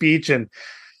pump up speech, and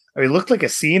it looked like a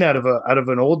scene out of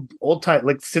an old time,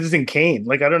 like Citizen Kane.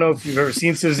 Like, I don't know if you've ever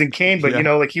seen Citizen Kane, but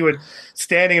like he would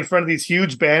standing in front of these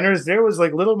huge banners. There was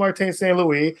like little Martin St.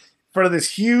 Louis in front of this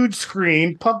huge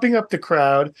screen, pumping up the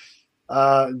crowd.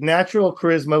 Natural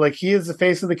charisma. Like, he is the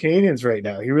face of the Canadians right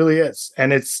now. He really is.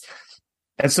 And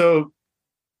so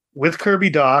with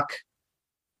Kirby Dach,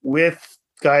 with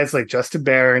guys like Justin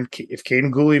Barron, if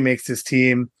Caden Gooley makes his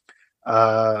team,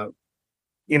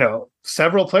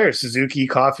 several players, Suzuki,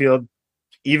 Caulfield,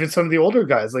 even some of the older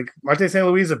guys, like Martin St.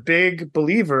 Louis is a big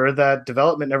believer that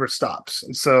development never stops.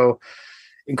 And so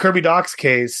in Kirby Dach's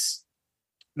case,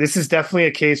 this is definitely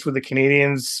a case where the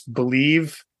Canadians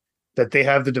believe that they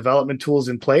have the development tools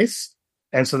in place.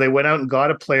 And so they went out and got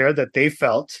a player that they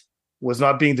felt was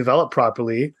not being developed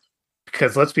properly.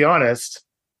 Because let's be honest,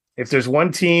 if there's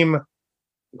one team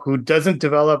who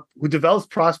develops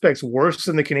prospects worse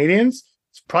than the Canadians,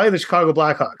 it's probably the Chicago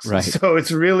Blackhawks. Right. So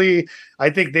it's really, I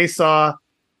think they saw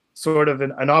sort of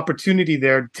an opportunity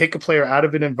there to take a player out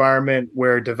of an environment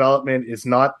where development is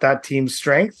not that team's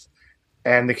strength.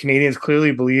 And the Canadians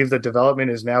clearly believe that development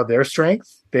is now their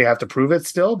strength. They have to prove it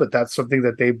still, but that's something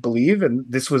that they believe. And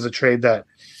this was a trade that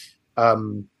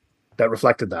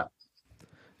reflected that.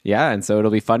 Yeah, and so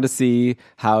it'll be fun to see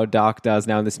how Dach does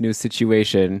now in this new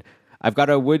situation. I've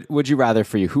got a would you rather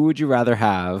for you. Who would you rather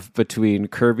have between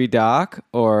Kirby Dach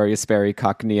or Jesperi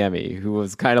Kotkaniemi, who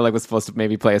was kind of like was supposed to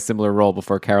maybe play a similar role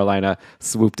before Carolina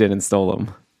swooped in and stole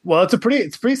him? Well, it's a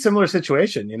pretty similar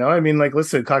situation. I mean, like,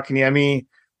 listen, Kotkaniemi,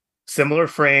 similar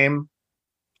frame,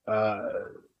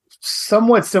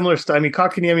 somewhat similar style. I mean,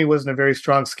 Kotkaniemi wasn't a very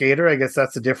strong skater. I guess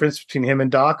that's the difference between him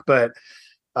and Dach. But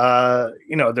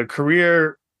their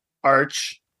career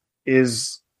arch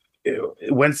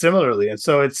it went similarly, and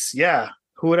so it's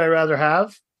who would I rather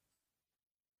have?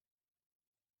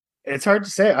 It's hard to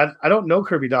say. I don't know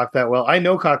Kirby Dach that well. I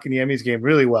know Kotkaniemi's game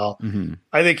really well. Mm-hmm.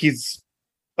 I think he's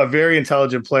a very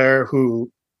intelligent player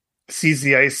who sees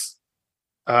the ice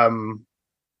at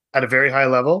a very high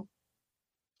level.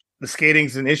 The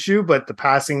skating's an issue, but the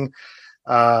passing,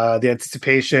 the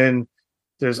anticipation,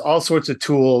 there's all sorts of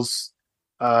tools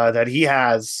that he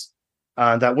has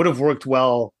that would have worked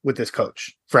well with this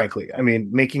coach, frankly. I mean,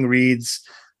 making reads,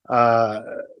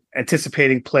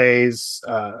 anticipating plays,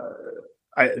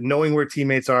 knowing where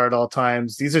teammates are at all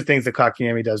times. These are things that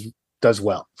Kotkaniemi does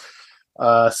well.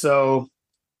 So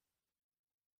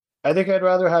I think I'd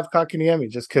rather have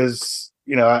Kotkaniemi just because,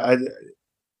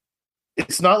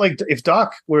 it's not like if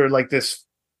Dach were like this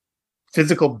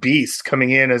physical beast coming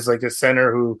in as like a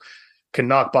center who can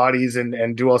knock bodies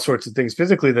and do all sorts of things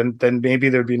physically, then maybe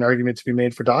there'd be an argument to be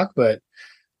made for Dach. But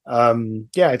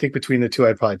I think between the two,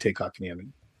 I'd probably take Kotkaniemi.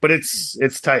 But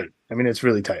it's tight. I mean, it's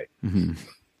really tight. Mm-hmm.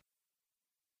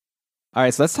 All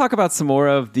right, so let's talk about some more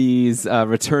of these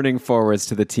returning forwards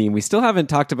to the team. We still haven't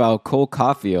talked about Cole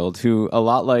Caulfield, who, a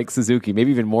lot like Suzuki,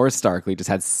 maybe even more starkly, just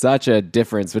had such a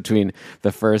difference between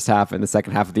the first half and the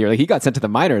second half of the year. Like, he got sent to the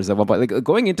minors at one point. Like,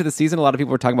 going into the season, a lot of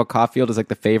people were talking about Caulfield as like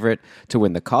the favorite to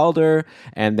win the Calder,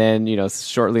 and then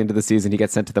shortly into the season, he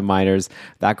gets sent to the minors.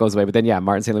 That goes away, but then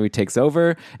Martin St. Louis takes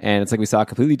over, and it's like we saw a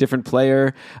completely different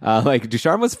player. Like,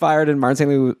 Ducharme was fired, and Martin St.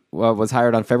 Louis was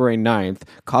hired on February 9th.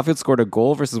 Caulfield scored a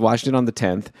goal versus Washington on the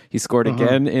 10th. He scored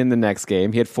again in the next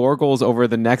game. He had 4 goals over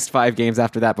the next 5 games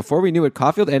after that. Before we knew it,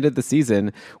 Caulfield ended the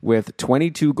season with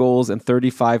 22 goals and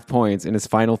 35 points in his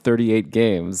final 38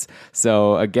 games.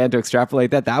 So again, to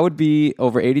extrapolate that would be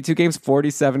over 82 games,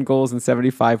 47 goals and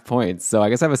 75 points. So I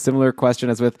guess I have a similar question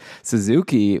as with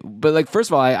Suzuki. But like, first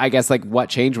of all, I guess like what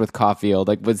changed with Caulfield?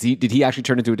 Like, did he actually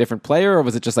turn into a different player, or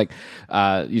was it just like,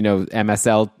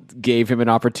 MSL gave him an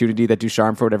opportunity that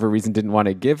Ducharme, for whatever reason, didn't want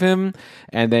to give him?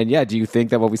 And then, do you think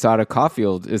that what we saw out of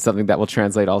Caulfield is something that will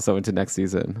translate also into next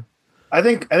season? I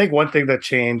think one thing that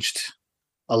changed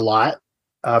a lot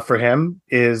for him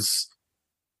is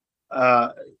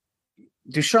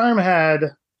Ducharme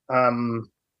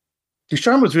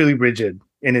was really rigid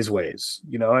in his ways.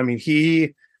 I mean,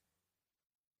 he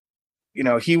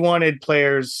wanted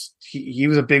players. He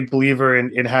was a big believer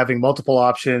in having multiple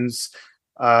options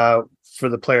for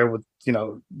the player with,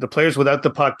 the players without the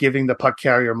puck, giving the puck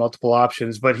carrier multiple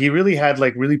options. But he really had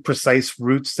like really precise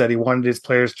routes that he wanted his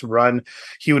players to run.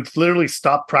 He would literally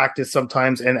stop practice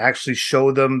sometimes and actually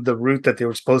show them the route that they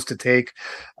were supposed to take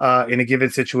in a given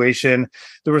situation.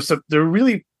 There were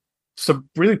really some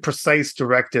really precise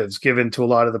directives given to a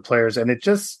lot of the players, and it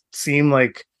just seemed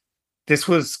like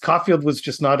Caulfield was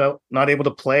just not able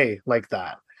to play like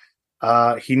that.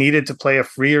 He needed to play a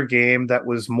freer game that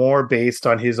was more based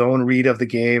on his own read of the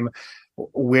game,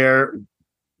 where,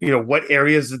 what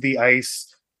areas of the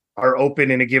ice are open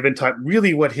in a given time.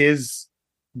 Really what his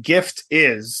gift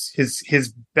is,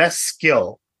 his best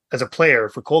skill as a player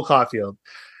for Cole Caulfield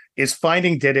is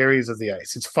finding dead areas of the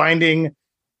ice. It's finding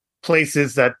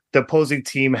places that the opposing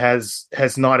team has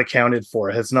not accounted for,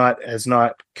 has not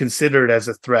considered as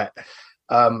a threat.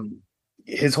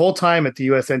 His whole time at the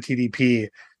USNTDP,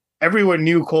 everyone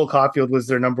knew Cole Caulfield was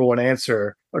their number one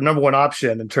answer or number one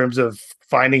option in terms of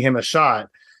finding him a shot,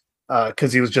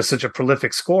 because he was just such a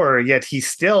prolific scorer. Yet he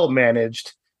still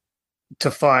managed to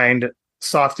find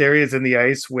soft areas in the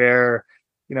ice where,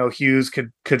 Hughes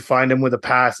could find him with a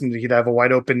pass, and he'd have a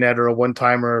wide open net or a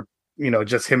one-timer,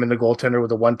 just him and the goaltender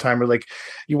with a one-timer. Like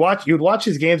you'd watch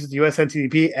his games at the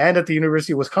USNTDP and at the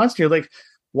University of Wisconsin. You're like,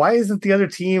 why isn't the other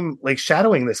team like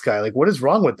shadowing this guy? Like, what is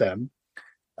wrong with them?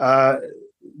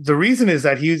 The reason is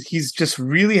that he's just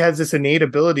really has this innate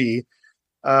ability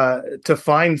to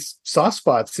find soft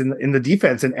spots in the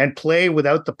defense and play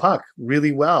without the puck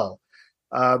really well.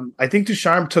 I think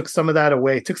Ducharme took some of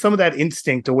that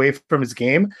instinct away from his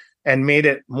game and made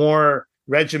it more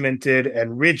regimented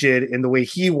and rigid in the way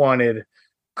he wanted.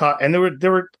 And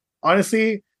there were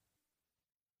honestly,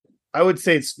 I would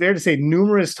say it's fair to say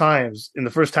numerous times in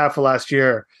the first half of last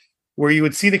year where you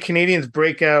would see the Canadians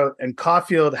break out and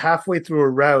Caulfield halfway through a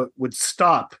route would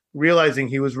stop, realizing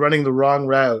he was running the wrong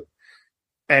route,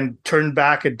 and turn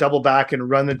back and double back and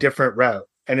run a different route.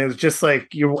 And it was just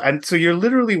like so you're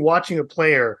literally watching a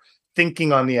player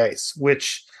thinking on the ice,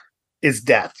 which is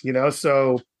death,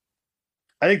 So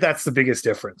I think that's the biggest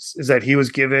difference, is that he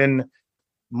was given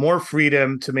more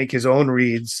freedom to make his own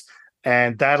reads,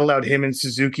 and that allowed him and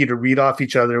Suzuki to read off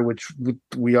each other, which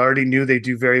we already knew they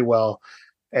do very well.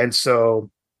 And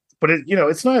so, but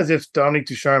it's not as if Dominique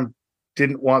Ducharme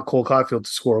didn't want Cole Caulfield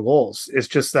to score goals. It's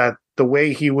just that the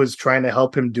way he was trying to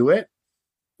help him do it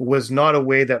was not a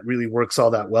way that really works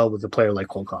all that well with a player like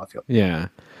Cole Caulfield. Yeah.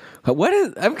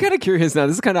 I'm kind of curious now.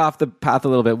 This is kind of off the path a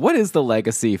little bit. What is the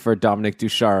legacy for Dominique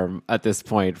Ducharme at this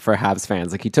point for Habs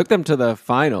fans? Like, he took them to the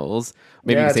finals.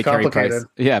 Maybe you could say Carey Price.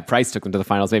 Yeah, Price took them to the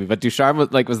finals, maybe. But Ducharme was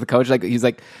the coach. Like, he's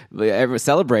like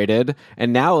celebrated.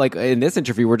 And now, like in this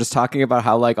interview, we're just talking about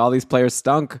how like all these players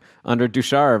stunk under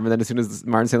Ducharme, and then as soon as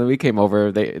Martin St. Louis came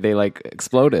over, they like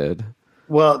exploded.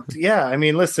 Well, yeah. I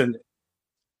mean, listen.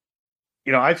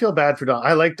 I feel bad for Dom.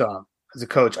 I like Dom as a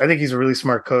coach. I think he's a really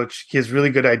smart coach. He has really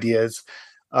good ideas.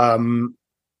 And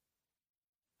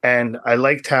I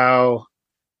liked how,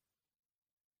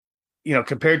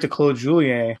 compared to Claude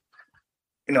Julien,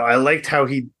 I liked how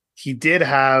he did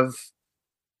have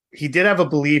a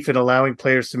belief in allowing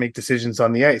players to make decisions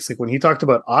on the ice. Like when he talked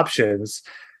about options,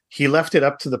 he left it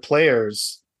up to the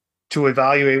players to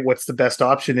evaluate what's the best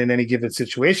option in any given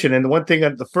situation. And the one thing,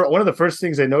 one of the first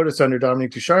things I noticed under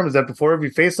Dominique Ducharme is that before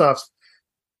every faceoff,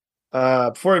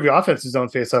 before every offensive zone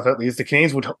faceoff, at least the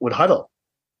Canadians would huddle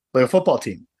like a football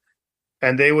team,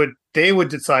 and they would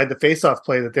decide the faceoff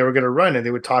play that they were going to run, and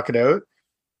they would talk it out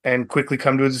and quickly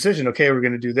come to a decision. Okay, we're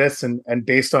going to do this, and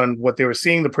based on what they were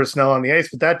seeing, the personnel on the ice.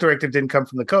 But that directive didn't come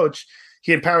from the coach.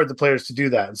 He empowered the players to do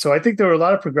that. And so I think there were a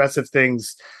lot of progressive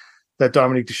things that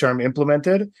Dominique Ducharme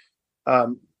implemented.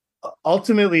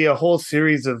 Ultimately, a whole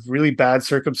series of really bad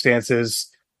circumstances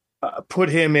put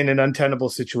him in an untenable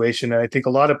situation. And I think a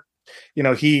lot of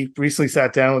he recently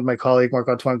sat down with my colleague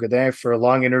Marc-Antoine Godin for a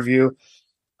long interview,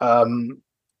 and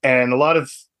a lot of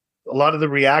the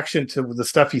reaction to the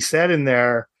stuff he said in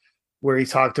there, where he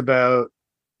talked about,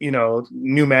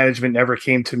 new management never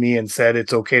came to me and said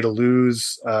it's okay to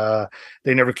lose.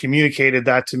 They never communicated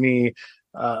that to me.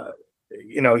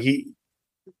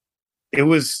 It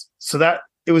was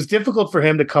difficult for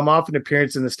him to come off an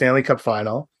appearance in the Stanley Cup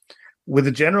final with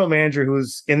a general manager who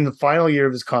was in the final year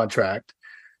of his contract,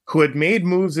 who had made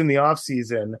moves in the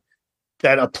offseason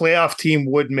that a playoff team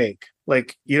would make.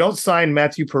 Like, you don't sign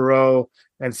Matthew Perreault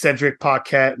and Cedric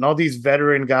Paquette and all these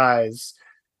veteran guys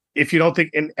if you don't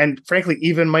think, and frankly,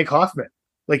 even Mike Hoffman,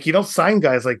 like, you don't sign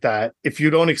guys like that if you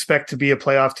don't expect to be a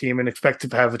playoff team and expect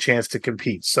to have a chance to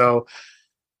compete. So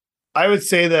I would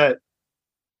say that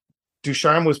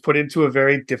Ducharme was put into a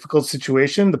very difficult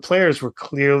situation. The players were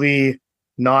clearly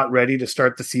not ready to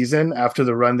start the season after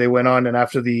the run they went on and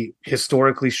after the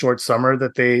historically short summer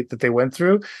that they went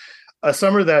through. A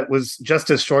summer that was just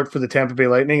as short for the Tampa Bay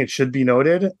Lightning, it should be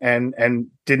noted, and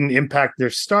didn't impact their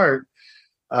start.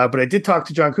 But I did talk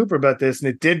to John Cooper about this, and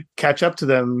it did catch up to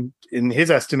them in his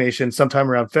estimation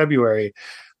sometime around February,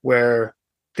 where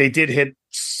they did hit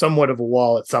somewhat of a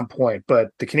wall at some point. But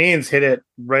the Canadiens hit it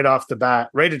right off the bat,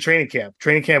 right at training camp.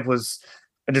 Training camp was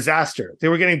a disaster. They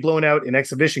were getting blown out in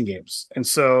exhibition games. And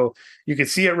so you could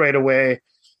see it right away.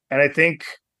 And I think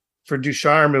for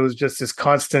Ducharme, it was just this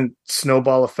constant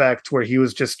snowball effect where he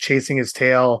was just chasing his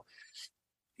tail.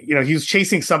 He was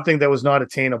chasing something that was not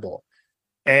attainable.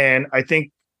 And I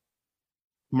think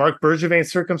Marc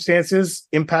Bergevin's circumstances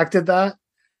impacted that,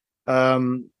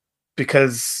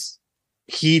 because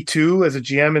he too, as a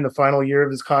GM in the final year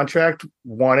of his contract,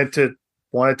 wanted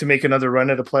to make another run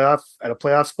at a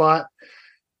playoff spot.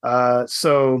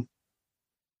 So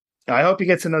I hope he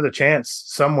gets another chance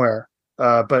somewhere.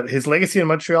 But his legacy in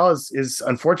Montreal is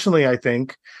unfortunately, I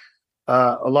think,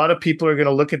 a lot of people are going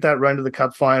to look at that run to the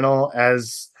Cup final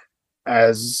as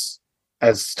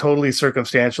totally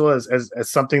circumstantial, as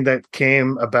something that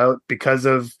came about because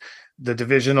of the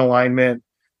division alignment,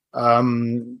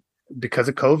 because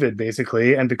of COVID,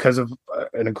 basically, and because of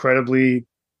an incredibly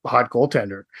hot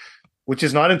goaltender, which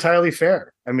is not entirely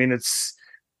fair. I mean, it's,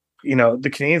 the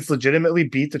Canadiens legitimately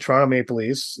beat the Toronto Maple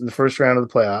Leafs in the first round of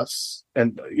the playoffs,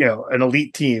 and, an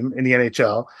elite team in the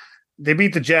NHL. They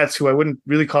beat the Jets, who I wouldn't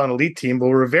really call an elite team, but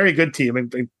were a very good team,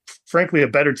 and frankly, a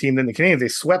better team than the Canadiens. They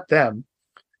swept them.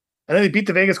 And then they beat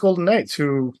the Vegas Golden Knights,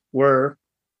 who were,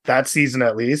 that season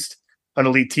at least, an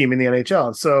elite team in the NHL.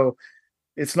 And so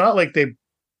it's not like they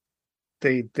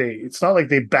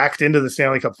backed into the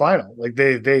Stanley Cup final. Like,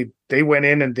 they went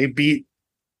in and they beat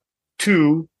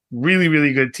two really,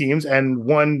 really good teams and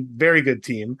one very good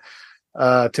team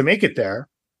to make it there.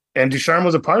 And Ducharme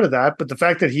was a part of that. But the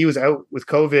fact that he was out with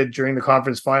COVID during the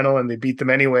conference final and they beat them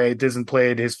anyway doesn't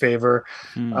play in his favor.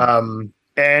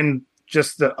 And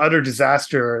just the utter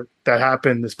disaster that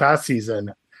happened this past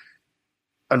season,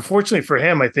 unfortunately for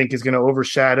him, I think is going to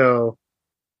overshadow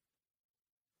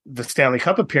the Stanley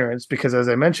Cup appearance, because, as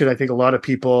I mentioned, I think a lot of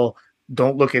people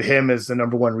don't look at him as the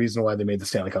number one reason why they made the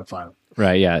Stanley Cup final.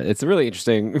 Right, yeah. It's a really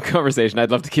interesting conversation.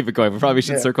 I'd love to keep it going. We probably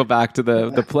should circle back to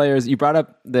the players. You brought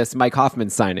up this Mike Hoffman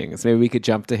signing, so maybe we could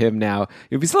jump to him now.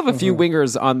 We still have a few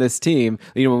wingers on this team,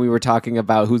 when we were talking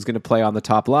about who's going to play on the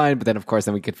top line, but then, of course,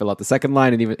 then we could fill out the second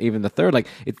line and even the third. Like,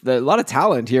 it's a lot of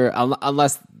talent here,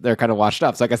 unless they're kind of washed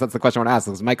up. So I guess that's the question I want to ask.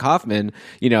 Because Mike Hoffman,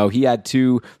 he had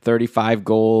 2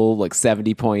 35-goal,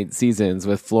 70-point seasons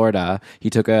with Florida. He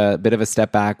took a bit of a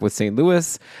step back with St.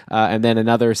 Louis, and then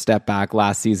another step back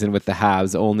last season with the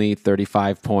Habs, only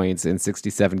 35 points in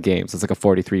 67 games. So it's like a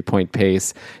 43-point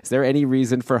pace. Is there any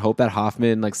reason for hope that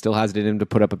Hoffman still has it in him to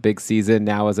put up a big season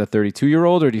now as a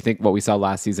 32-year-old, or do you think what we saw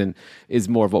last season is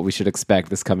more of what we should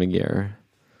expect this coming year?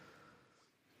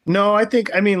 No, I think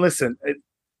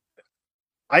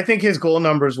his goal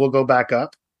numbers will go back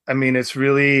up. I mean, it's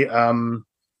really, you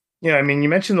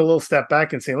mentioned a little step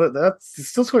back and saying, look, he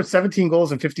still scored 17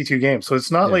 goals in 52 games. So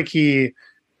it's not like he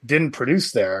didn't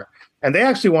produce there. And they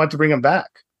actually want to bring him back.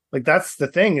 Like, that's the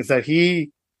thing, is that he,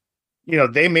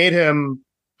 they made him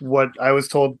what I was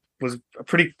told was a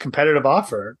pretty competitive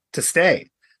offer to stay.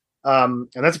 And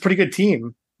that's a pretty good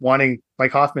team wanting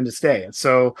Mike Hoffman to stay. And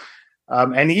so,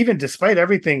 and even despite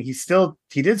everything, he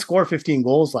did score 15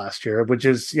 goals last year, which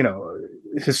is,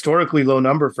 historically low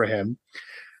number for him.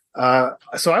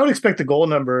 So I would expect the goal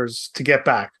numbers to get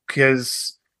back,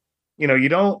 because,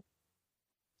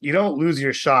 you don't lose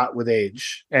your shot with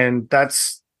age. And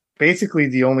that's basically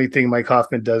the only thing Mike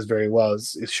Hoffman does very well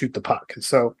is shoot the puck. And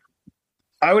so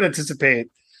I would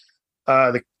anticipate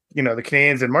the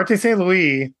Canadiens and Martin St.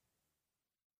 Louis,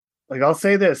 like I'll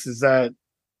say this, is that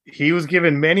he was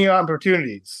given many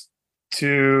opportunities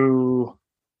to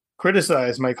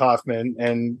criticize Mike Hoffman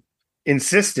and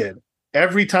insisted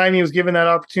every time he was given that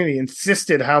opportunity,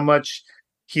 insisted how much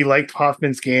he liked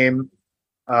Hoffman's game,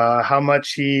 how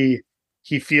much he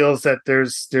feels that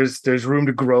there's room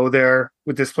to grow there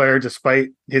with this player despite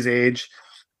his age.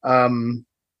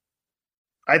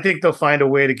 I think they'll find a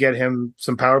way to get him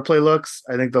some power play looks.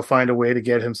 I think they'll find a way to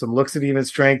get him some looks at even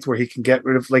strength where he can get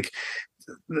rid of, like,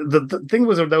 the thing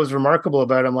that was remarkable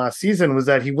about him last season was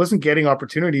that he wasn't getting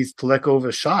opportunities to let go of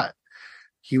a shot.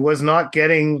 He was not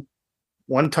getting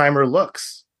one-timer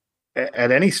looks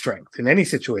at any strength in any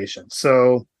situation.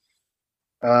 So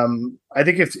I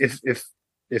think if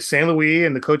St. Louis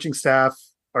and the coaching staff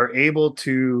are able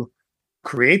to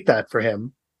create that for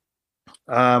him,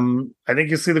 I think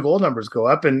you'll see the goal numbers go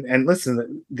up. And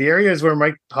listen, the areas where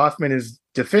Mike Hoffman is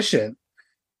deficient,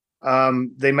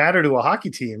 they matter to a hockey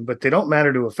team, but they don't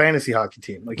matter to a fantasy hockey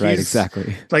team. Like, right,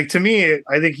 exactly. Like, to me,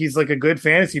 I think he's like a good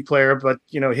fantasy player, but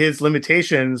his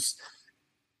limitations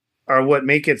are what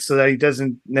make it so that he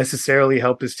doesn't necessarily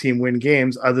help his team win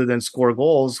games other than score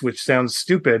goals, which sounds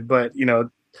stupid, but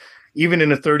even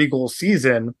in a 30-goal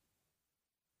season,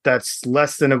 that's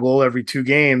less than a goal every 2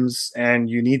 games, and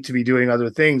you need to be doing other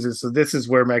things. And so this is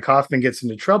where Mike Hoffman gets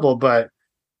into trouble, but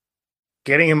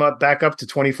getting him back up to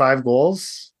 25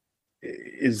 goals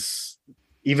is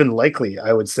even likely,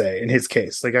 I would say, in his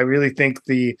case. Like, I really think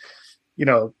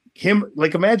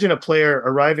imagine a player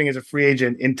arriving as a free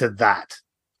agent into that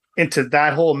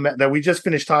whole that we just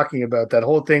finished talking about, that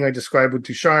whole thing I described with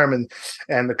Ducharme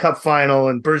and the Cup final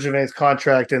and Bergevin's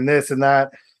contract and this and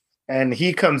that. And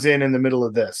he comes in the middle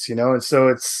of this, and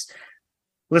so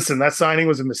listen, that signing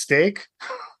was a mistake.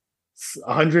 It's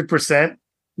 100%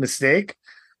 mistake,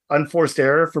 unforced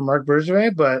error for Marc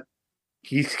Bergevin, but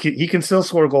he can still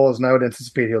score goals, and I would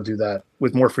anticipate he'll do that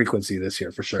with more frequency this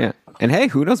year for sure. Yeah. And hey,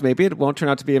 who knows? Maybe it won't turn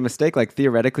out to be a mistake. Like,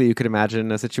 theoretically, you could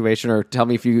imagine a situation, or tell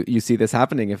me if you see this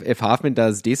happening. If Hoffman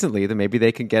does decently, then maybe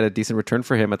they can get a decent return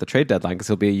for him at the trade deadline, because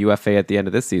he'll be a UFA at the end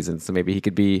of this season. So maybe he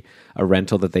could be a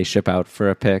rental that they ship out for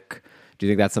a pick. Do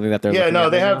you think that's something that they're looking at?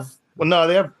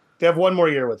 They have one more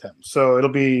year with him, so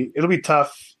it'll be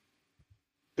tough.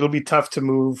 It'll be tough to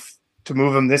move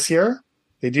him this year.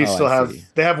 They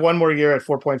they have one more year at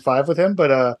 4.5 with him,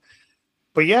 but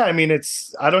yeah, I mean,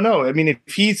 I don't know. I mean,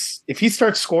 if he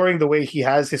starts scoring the way he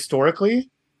has historically,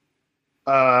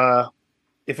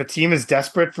 if a team is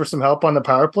desperate for some help on the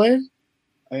power play,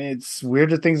 I mean, it's weird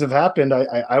that things have happened.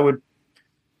 I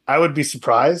would be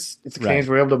surprised if the Canes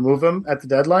were able to move him at the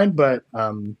deadline, but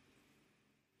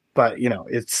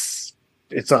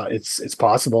it's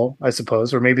possible, I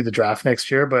suppose, or maybe the draft next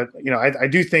year. But I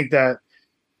do think that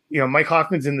Mike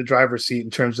Hoffman's in the driver's seat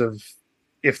in terms of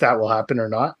if that will happen or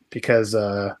not, because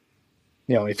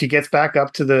if he gets back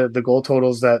up to the goal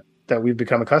totals that we've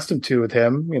become accustomed to with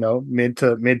him, mid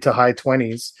to high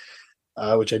 20s,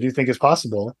 which I do think is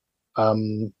possible.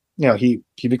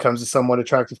 He becomes a somewhat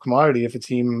attractive commodity if a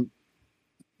team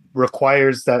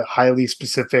requires that highly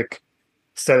specific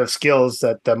set of skills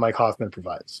that Mike Hoffman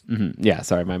provides. Mm-hmm. Yeah,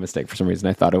 sorry, my mistake. For some reason,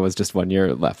 I thought it was just 1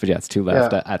 year left, but yeah, it's 2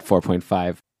 left at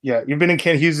 4.5. Yeah, you've been in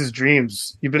Ken Hughes'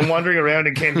 dreams. You've been wandering around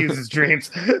in Ken Hughes' dreams.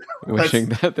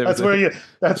 Wishing that's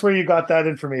where you got that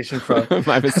information from.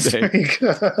 My mistake.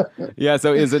 Yeah,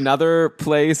 so is another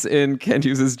place in Ken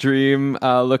Hughes' dream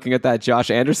looking at that Josh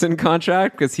Anderson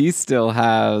contract? Because he still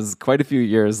has quite a few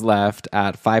years left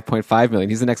at $5.5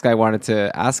 million. He's the next guy I wanted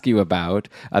to ask you about.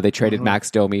 They traded Max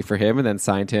Domi for him and then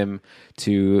signed him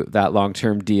to that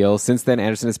long-term deal. Since then,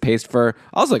 Anderson has paced for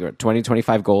also like 20,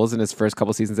 25 goals in his first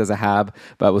couple seasons as a Hab,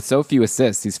 but with so few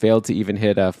assists, he's failed to even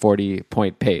hit a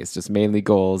 40-point pace, just mainly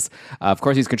goals. Of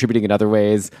course, he's contributing in other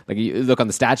ways. Like, you look on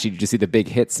the stat sheet, you just see the big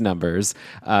hits numbers.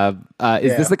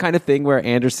 Is this the kind of thing where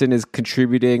Anderson is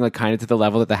contributing like kind of to the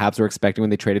level that the Habs were expecting when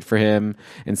they traded for him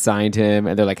and signed him,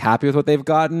 and they're like happy with what they've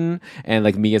gotten? And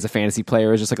like me as a fantasy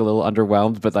player is just like a little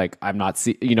underwhelmed, but like I'm not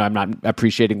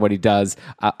appreciating what he does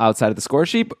outside of the score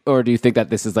sheet? Or do you think that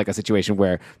this is like a situation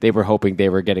where they were hoping they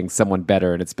were getting someone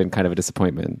better and it's been kind of a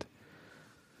disappointment?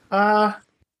 I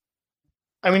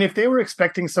mean, if they were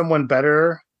expecting someone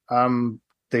better,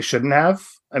 they shouldn't have.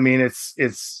 I mean,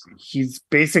 he's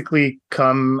basically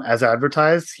come as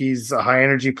advertised. He's a high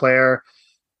energy player,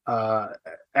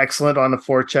 excellent on the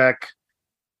forecheck,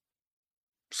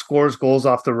 scores goals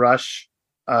off the rush,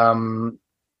 a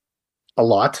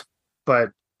lot,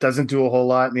 but doesn't do a whole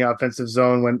lot in the offensive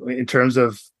zone when in terms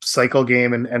of cycle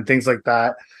game and things like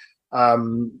that.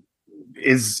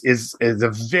 Is a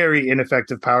very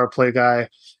ineffective power play guy.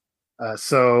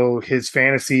 So his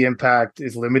fantasy impact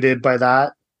is limited by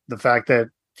that. The fact that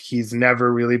he's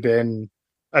never really been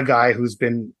a guy who's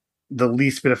been the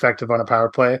least bit effective on a power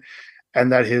play,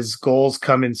 and that his goals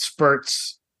come in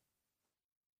spurts.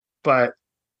 But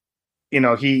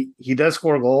he does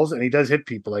score goals and he does hit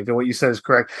people. Like what you said is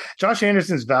correct. Josh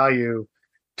Anderson's value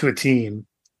to a team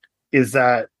is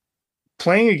that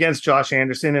playing against Josh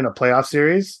Anderson in a playoff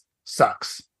series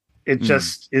sucks. It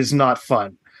just is not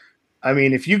fun. I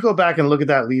mean, if you go back and look at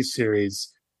that Leafs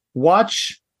series,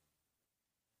 watch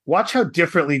how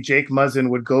differently Jake Muzzin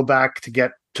would go back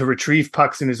to retrieve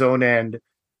pucks in his own end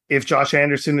if Josh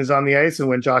Anderson is on the ice and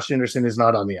when Josh Anderson is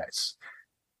not on the ice.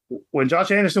 When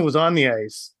Josh Anderson was on the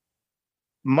ice,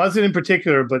 Muzzin in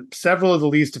particular, but several of the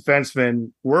Leafs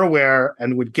defensemen were aware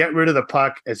and would get rid of the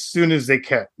puck as soon as they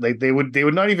can. Like they would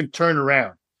not even turn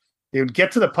around. They would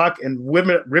get to the puck and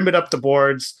rim it up the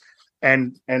boards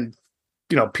and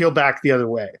peel back the other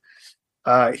way.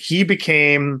 He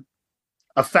became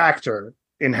a factor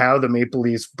in how the Maple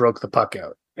Leafs broke the puck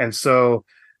out. And so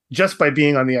just by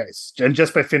being on the ice and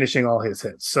just by finishing all his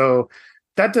hits. So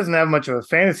that doesn't have much of a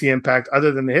fantasy impact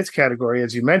other than the hits category,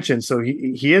 as you mentioned. So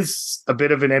he is a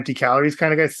bit of an empty calories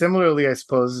kind of guy. Similarly, I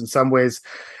suppose, in some ways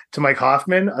to Mike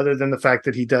Hoffman, other than the fact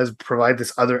that he does provide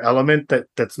this other element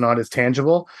that's not as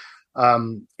tangible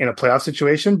in a playoff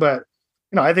situation. But,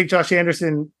 I think Josh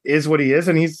Anderson is what he is,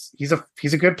 and he's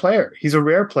a good player. He's a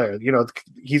rare player.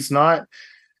 He's not.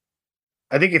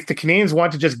 I think if the Canadiens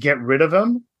want to just get rid of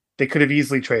him, they could have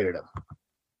easily traded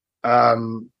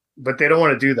him. But they don't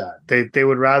want to do that. They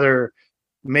would rather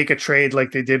make a trade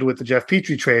like they did with the Jeff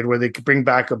Petrie trade, where they could bring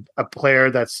back a player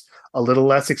that's a little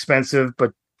less expensive,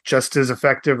 but just as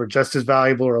effective or just as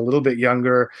valuable or a little bit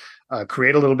younger,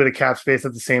 create a little bit of cap space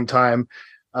at the same time.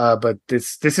 But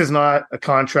this is not a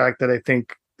contract that I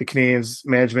think the Canadiens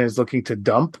management is looking to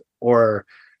dump or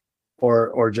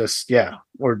just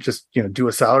do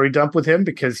a salary dump with him,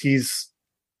 because he's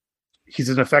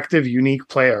an effective, unique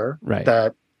player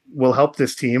that will help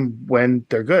this team when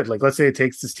they're good. Like, let's say it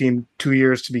takes this team 2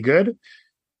 years to be good.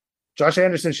 Josh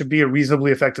Anderson should be a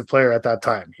reasonably effective player at that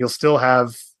time. He'll still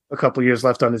have a couple years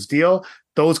left on his deal.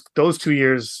 Those 2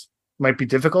 years might be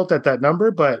difficult at that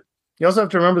number, but you also have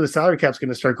to remember the salary cap's going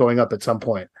to start going up at some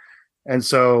point. And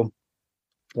so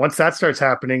once that starts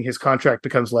happening, his contract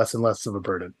becomes less and less of a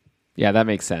burden. Yeah, that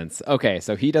makes sense. Okay,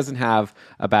 so he doesn't have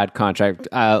a bad contract.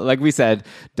 Like we said,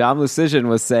 Dom Lucian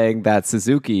was saying that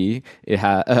Suzuki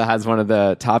has one of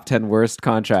the top 10 worst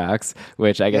contracts,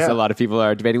 which I guess a lot of people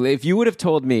are debating. If you would have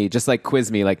told me, just like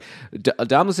quiz me, like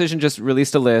Dom Lucian just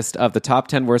released a list of the top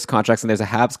 10 worst contracts and there's a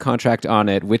Habs contract on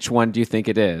it. Which one do you think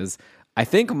it is? I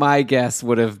think my guess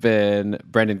would have been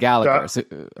Brendan Gallagher.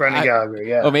 Gallagher,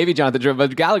 yeah. Oh, maybe Jonathan Drouin,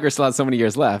 but Gallagher still has so many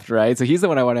years left, right? So he's the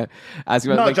one I want to ask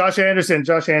you about. No, Josh Anderson.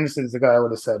 Josh Anderson is the guy I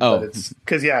would have said. Oh. But it's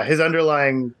because, his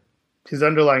underlying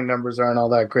numbers aren't all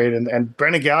that great. And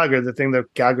Brendan Gallagher, the thing that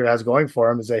Gallagher has going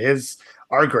for him is that his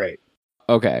are great.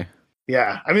 Okay.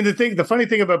 Yeah. I mean, the funny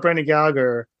thing about Brendan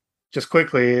Gallagher, just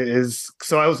quickly, is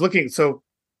I was doing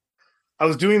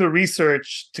the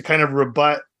research to kind of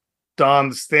rebut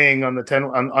Dom's thing on the 10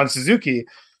 on Suzuki,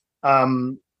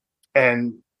 and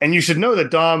you should know that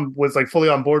Dom was like fully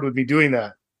on board with me doing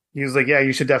that. He was like, "Yeah,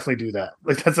 you should definitely do that.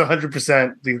 Like that's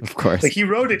 100%." Of course, like he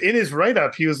wrote it in his write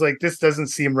up. He was like, "This doesn't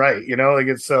seem right," Like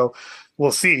it's so.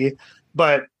 We'll see,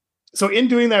 but so in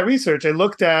doing that research, I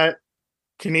looked at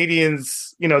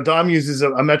Canadians. Dom uses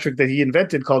a metric that he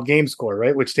invented called Game Score,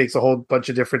 right, which takes a whole bunch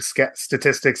of different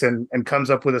statistics and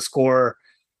comes up with a score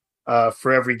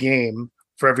for every game,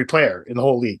 for every player in the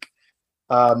whole league.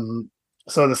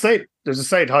 So there's a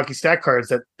site, Hockey Stat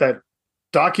Cards, that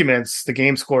documents the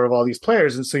game score of all these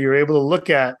players. And so you're able to look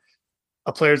at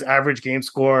a player's average game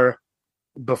score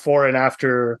before and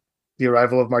after the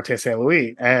arrival of Martin St.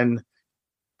 Louis. And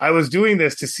I was doing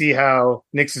this to see how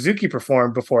Nick Suzuki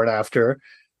performed before and after.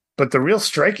 But the real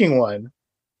striking one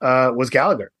was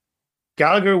Gallagher.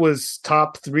 Gallagher was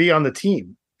top 3 on the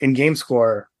team in game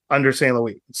score under St.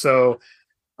 Louis. So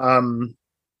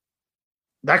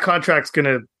that contract's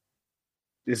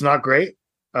is not great.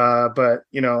 But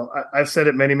I've said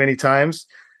it many, many times.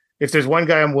 If there's one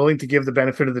guy I'm willing to give the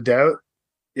benefit of the doubt,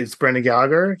 it's Brendan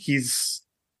Gallagher. He's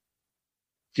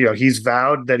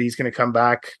vowed that he's going to come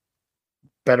back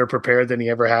better prepared than he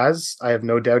ever has. I have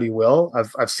no doubt he will.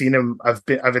 I've seen him. I've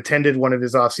attended one of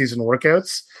his off-season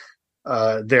workouts.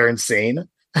 They're insane.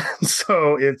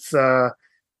 So it's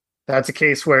that's a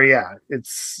case where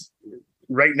it's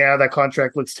right now that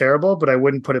contract looks terrible, but I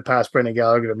wouldn't put it past Brendan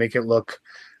Gallagher to make it look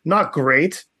not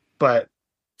great, but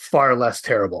far less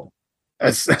terrible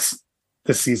as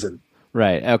this season.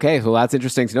 Right. Okay. Well, that's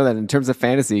interesting to know that in terms of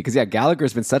fantasy, because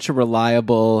Gallagher's been such a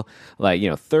reliable,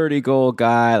 30-goal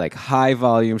guy, like high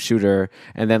volume shooter,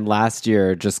 and then last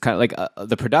year just kind of like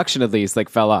the production at least like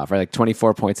fell off, right? Like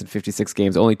 24 points in 56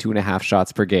 games, only 2.5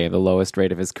 shots per game, the lowest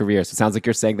rate of his career. So it sounds like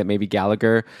you're saying that maybe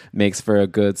Gallagher makes for a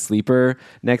good sleeper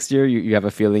next year. You have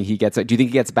a feeling he gets. Do you think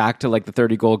he gets back to like the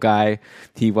 30-goal guy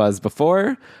he was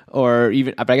before, or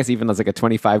even? But I guess even as like a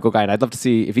 25-goal guy, and I'd love to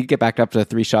see if he could get back up to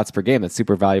 3 shots per game. That's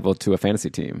super valuable to a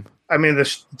fantasy team. I mean, the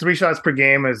 3 shots per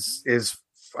game is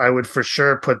I would for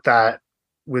sure put that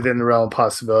within the realm of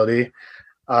possibility.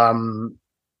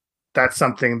 That's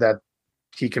something that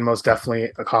he can most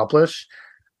definitely accomplish.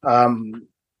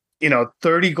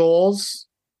 30 goals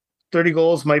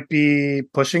might be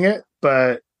pushing it,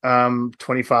 but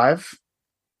 25,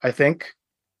 I think.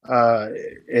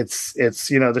 It's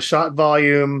the shot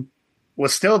volume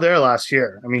was still there last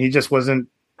year. I mean, he just wasn't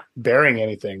bearing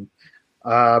anything.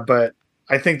 But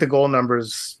I think the goal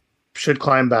numbers should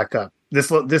climb back up.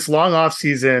 This long off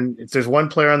season, if there's one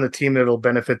player on the team that'll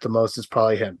benefit the most, it's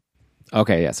probably him.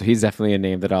 Okay, yeah. So he's definitely a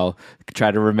name that I'll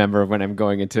try to remember when I'm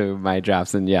going into my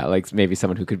drafts. And like maybe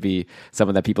someone who could be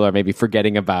someone that people are maybe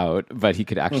forgetting about, but he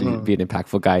could actually be an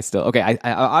impactful guy still. Okay,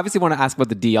 I obviously want to ask about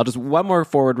the D. I'll just one more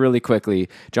forward really quickly.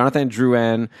 Jonathan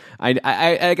Drouin.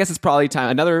 I guess it's probably time.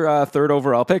 Another third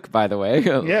overall pick, by the way.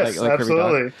 Yes,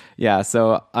 absolutely. Yeah,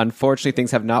 so unfortunately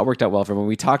things have not worked out well for him. When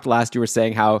we talked last, you were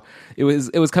saying how it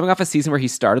was coming off a season where he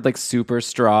started like super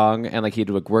strong and like he'd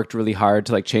like worked really hard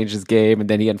to like change his game, and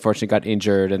then he unfortunately got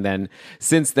injured, and then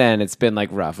since then it's been like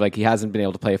rough. Like he hasn't been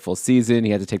able to play a full season.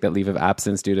 He had to take that leave of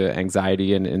absence due to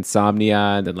anxiety and insomnia,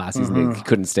 and then last season he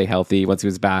couldn't stay healthy once he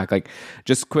was back. Like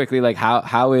just quickly, like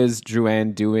how is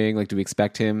Drouin doing? Like do we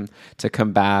expect him to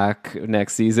come back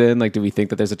next season? Like do we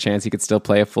think that there's a chance he could still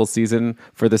play a full season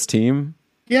for this team?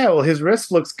 Yeah, well, his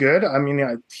wrist looks good. I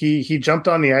mean, he jumped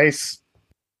on the ice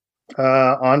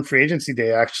on free agency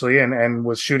day actually, and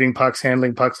was shooting pucks,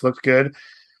 handling pucks, looked good.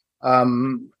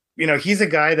 He's a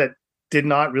guy that did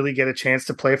not really get a chance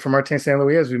to play for Martin St.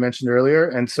 Louis, as we mentioned earlier.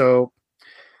 And so,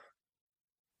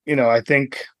 I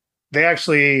think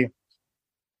Jonathan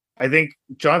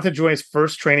Drouin's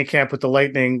first training camp with the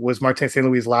Lightning was Martin St.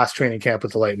 Louis' last training camp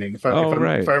with the Lightning, if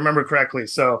I remember correctly.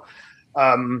 So,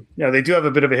 they do have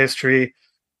a bit of a history.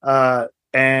 He's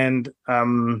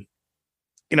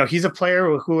a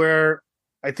player where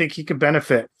I think he could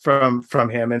benefit from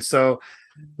him. And so,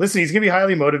 listen, he's going to be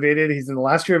highly motivated. He's in the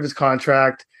last year of his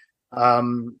contract.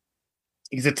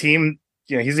 He's a team,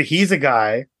 he's a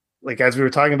guy, like, as we were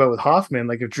talking about with Hoffman,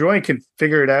 like if Drouin can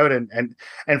figure it out and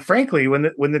frankly,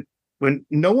 when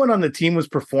no one on the team was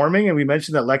performing, and we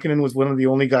mentioned that Lehkonen was one of the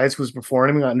only guys who was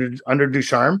performing under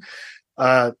Ducharme,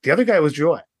 the other guy was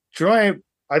Drouin. Drouin,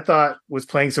 I thought, was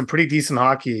playing some pretty decent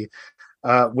hockey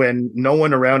when no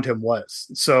one around him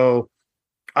was. So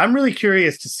I'm really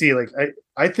curious to see, like,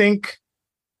 I think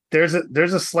there's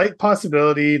a slight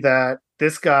possibility that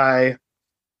this guy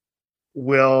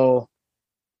will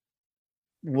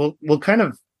kind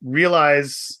of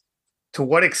realize to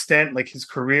what extent, like, his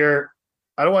career,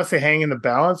 I don't want to say hang in the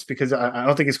balance, because I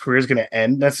don't think his career is going to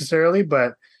end necessarily,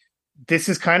 but this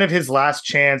is kind of his last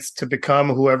chance to become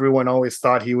who everyone always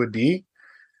thought he would be.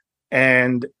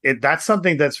 And that's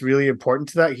something that's really important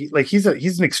to that. He's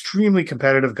an extremely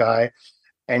competitive guy,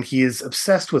 and he is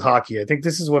obsessed with hockey. I think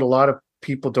this is what a lot of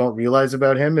people don't realize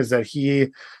about him, is that he,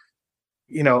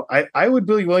 I would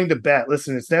be willing to bet,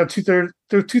 listen, it's now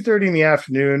 2:30 in the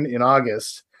afternoon in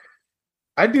August.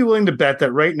 I'd be willing to bet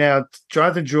that right now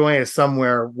Jonathan Drouin is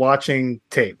somewhere watching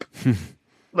tape.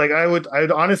 Like I would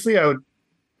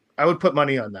put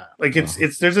money on that. Like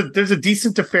there's a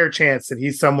decent to fair chance that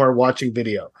he's somewhere watching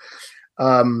video.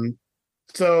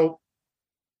 So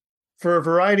for a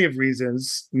variety of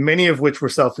reasons, many of which were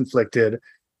self-inflicted,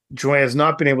 Drouin has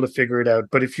not been able to figure it out.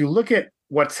 But if you look at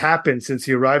what's happened since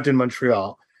he arrived in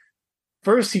Montreal,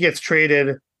 first he gets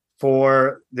traded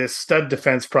for this stud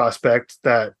defense prospect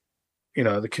that,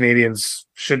 the Canadians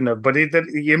shouldn't have, but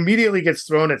he immediately gets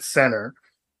thrown at center,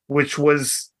 which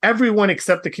was, everyone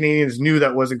except the Canadians knew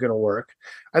that wasn't going to work.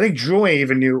 I think Drouin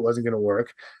even knew it wasn't going to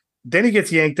work. Then he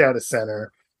gets yanked out of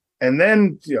center, and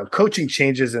then, coaching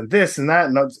changes and this and that.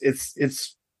 And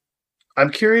it's, I'm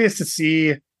curious to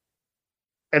see,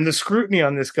 and the scrutiny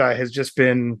on this guy has just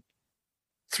been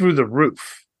through the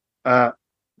roof.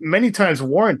 Many times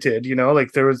warranted,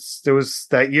 like there was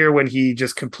that year when he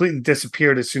just completely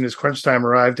disappeared as soon as crunch time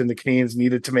arrived and the Canadians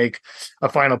needed to make a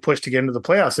final push to get into the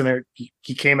playoffs. And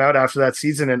he came out after that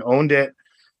season and owned it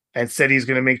and said he's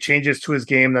going to make changes to his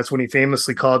game. That's when he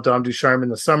famously called Dom Ducharme in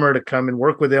the summer to come and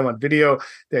work with him on video.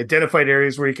 They identified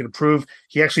areas where he can improve.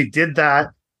 He actually did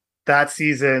that that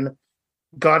season,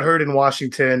 got hurt in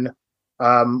Washington,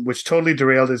 which totally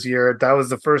derailed his year. That was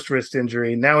the first wrist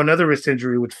injury. Now another wrist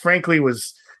injury, which frankly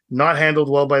was not handled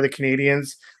well by the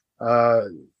Canadians.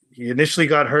 He initially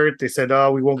got hurt. They said,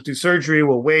 "Oh, we won't do surgery.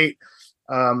 We'll wait.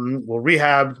 We'll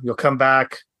rehab. You'll come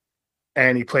back."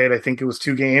 And he played, I think it was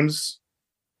 2 games,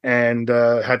 and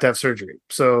had to have surgery.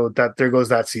 So there goes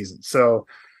that season. So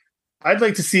I'd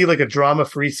like to see like a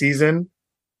drama-free season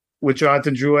with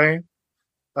Jonathan Drouin.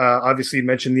 Obviously, you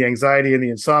mentioned the anxiety and the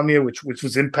insomnia, which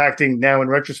was impacting. Now, in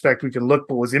retrospect, we can look,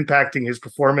 but was impacting his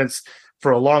performance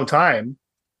for a long time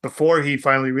before he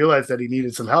finally realized that he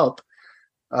needed some help.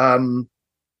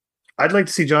 I'd like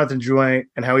to see Jonathan Drouin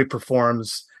and how he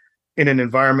performs in an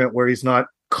environment where he's not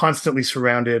constantly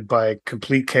surrounded by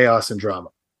complete chaos and drama.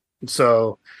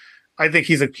 So I think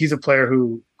he's a player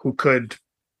who could,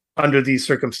 under these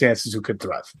circumstances, who could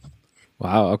thrive.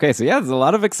 Wow. Okay. So yeah, there's a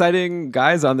lot of exciting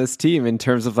guys on this team in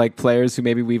terms of like players who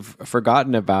maybe we've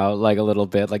forgotten about like a little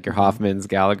bit, like your Hoffmans,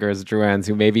 Gallagher's, Drouins,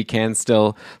 who maybe can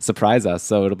still surprise us.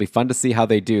 So it'll be fun to see how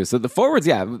they do. So the forwards,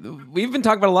 yeah, we've been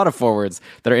talking about a lot of forwards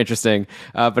that are interesting.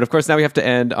 But of course, now we have to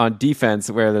end on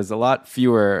defense where there's a lot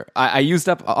fewer. I used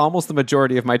up almost the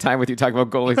majority of my time with you talking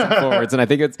about goalies and forwards. And I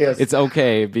think it's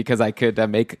okay because I could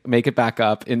make it back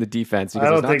up in the defense because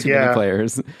there's not too many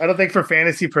players. I don't think for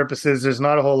fantasy purposes, there's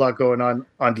not a whole lot going on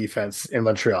defense in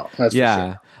Montreal. That's for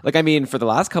sure. Like, I mean, for the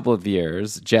last couple of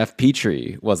years, Jeff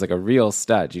Petrie was like a real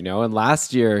stud, and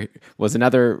last year was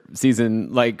another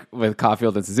season like with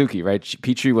Caulfield and Suzuki, right?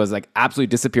 Petrie was like absolutely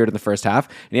disappeared in the first half,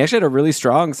 and he actually had a really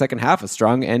strong second half, a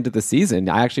strong end to the season.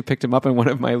 I actually picked him up in one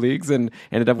of my leagues and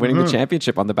ended up winning the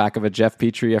championship on the back of a Jeff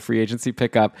Petrie, a free agency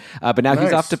pickup. But now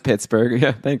he's off to Pittsburgh.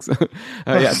 Yeah, thanks.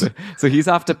 So he's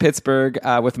off to Pittsburgh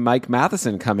with Mike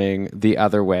Matheson coming the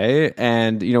other way,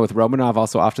 and with Romanov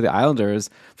also off to the Islanders.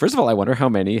 First of all, I wonder how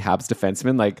many Habs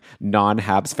defensemen, like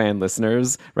non-Habs fan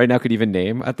listeners right now, could even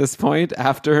name at this point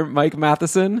after Mike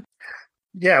Matheson.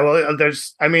 Yeah, well, there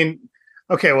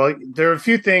are a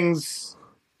few things,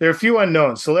 there are a few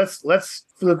unknowns. So let's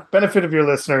for the benefit of your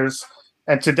listeners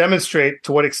and to demonstrate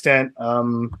to what extent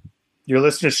your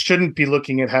listeners shouldn't be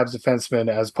looking at Habs defensemen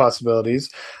as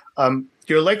possibilities.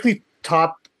 Your likely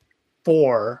top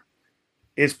 4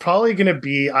 is probably going to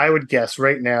be, I would guess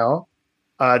right now,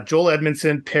 Joel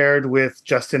Edmondson paired with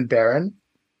Justin Barron,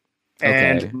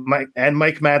 and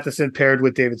Mike Matheson paired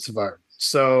with David Savard.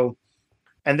 So,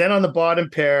 and then on the bottom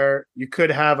pair, you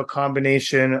could have a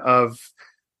combination of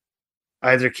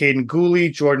either Caden Gooley,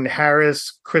 Jordan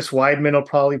Harris, Chris Weidman will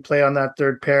probably play on that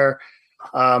third pair.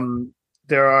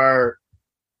 There are,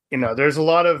 there's a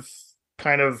lot of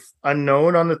kind of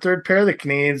unknown on the third pair. The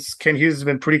Canadians, Ken Hughes has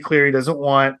been pretty clear he doesn't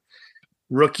want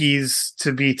rookies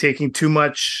to be taking too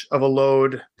much of a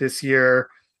load this year.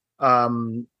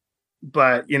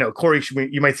 But,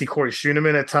 you might see Corey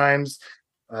Schooneman at times,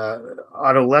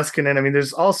 Otto Leskinen. I mean,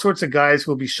 there's all sorts of guys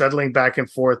who will be shuttling back and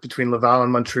forth between Laval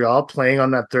and Montreal playing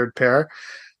on that third pair.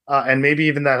 And maybe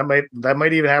even that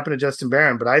might even happen to Justin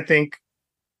Barron. But I think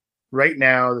right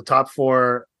now the top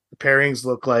 4 pairings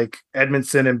look like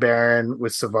Edmondson and Barron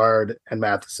with Savard and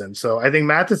Matheson. So I think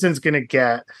Matheson's going to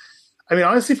get,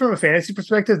 honestly, from a fantasy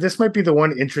perspective, this might be the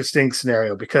one interesting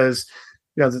scenario because,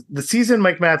 the season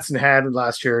Mike Matheson had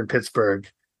last year in Pittsburgh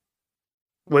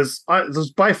was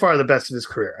by far the best of his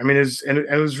career.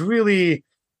 It was really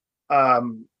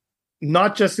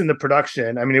not just in the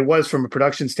production. It was from a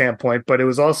production standpoint, but it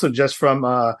was also just from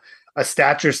a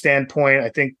stature standpoint. I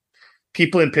think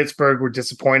people in Pittsburgh were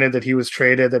disappointed that he was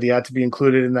traded, that he had to be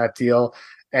included in that deal.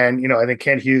 And, I think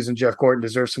Ken Hughes and Jeff Gorton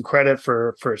deserve some credit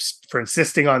for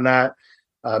insisting on that.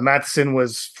 Matheson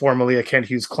was formerly a Ken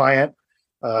Hughes client.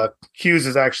 Hughes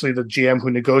is actually the GM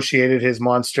who negotiated his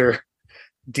monster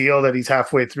deal that he's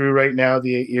halfway through right now,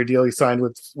 the 8-year deal he signed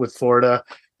with Florida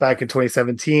back in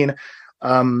 2017.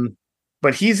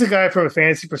 But he's a guy from a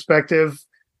fantasy perspective.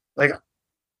 Like,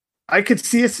 I could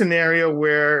see a scenario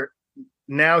where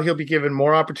now he'll be given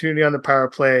more opportunity on the power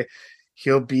play.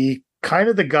 He'll be kind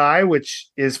of the guy, which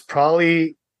is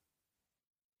probably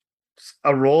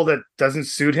a role that doesn't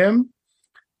suit him,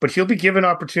 but he'll be given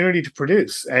opportunity to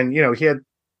produce. And, he had,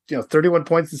 31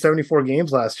 points in 74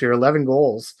 games last year, 11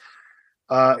 goals.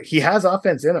 He has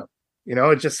offense in him.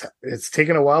 It's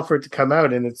taken a while for it to come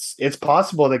out, and it's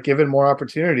possible that given more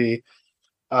opportunity,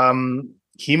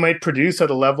 he might produce at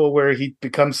a level where he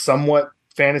becomes somewhat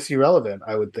fantasy relevant,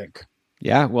 I would think.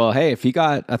 Yeah, well, hey, if he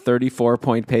got a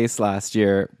 34-point pace last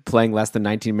year, playing less than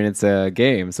 19 minutes a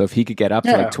game, so if he could get up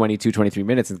to like 22, 23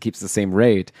 minutes and keeps the same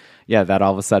rate, yeah, that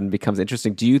all of a sudden becomes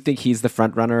interesting. Do you think he's the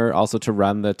front runner also to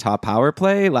run the top power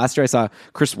play? Last year I saw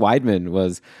Chris Weidman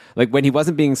was, like, when he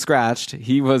wasn't being scratched,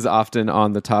 he was often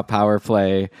on the top power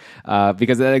play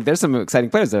because like, there's some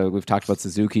exciting players. We've talked about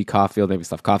Suzuki, Caulfield, maybe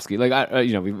Slavkovsky. Like,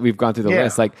 we've gone through the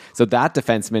list. Like, so that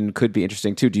defenseman could be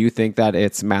interesting too. Do you think that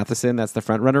it's Matheson that's the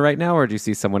front runner right now, or do you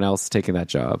see someone else taking that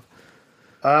job?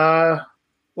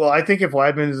 Well, I think if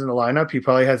Weidman is in the lineup, he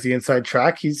probably has the inside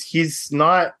track. He's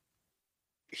more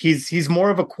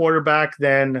of a quarterback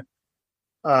than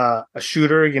a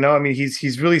shooter. I mean,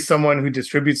 he's really someone who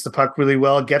distributes the puck really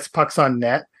well, gets pucks on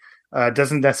net,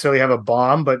 doesn't necessarily have a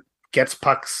bomb, but gets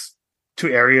pucks to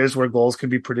areas where goals could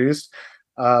be produced.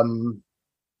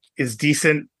 Is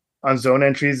decent on zone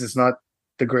entries. It's not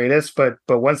the greatest, but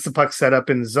once the puck's set up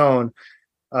in the zone,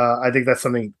 I think that's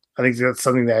something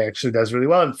that actually does really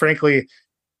well. And frankly,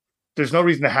 there's no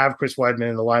reason to have Chris Weidman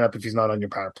in the lineup if he's not on your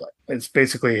power play. It's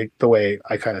basically the way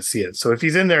I kind of see it. So if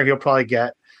he's in there, he'll probably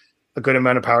get a good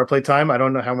amount of power play time. I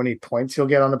don't know how many points he'll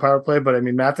get on the power play, but I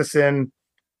mean, Matheson,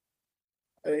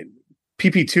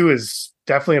 PP2 is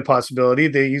definitely a possibility.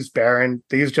 They use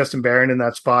Justin Barron in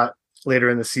that spot later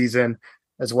in the season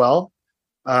as well.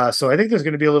 So I think there's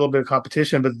going to be a little bit of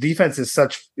competition, but the defense is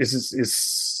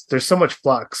there's so much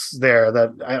flux there that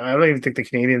I don't even think the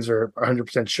Canadians are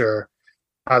 100% sure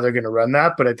how they're going to run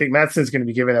that. But I think Matheson's going to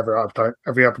be given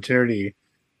every opportunity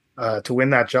to win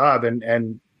that job.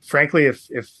 And frankly, if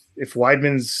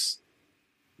Weidman's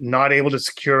not able to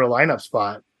secure a lineup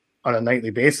spot on a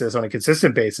nightly basis, on a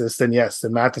consistent basis, then yes,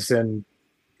 then Matheson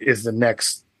is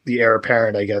the heir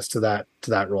apparent, I guess, to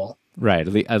that role. Right,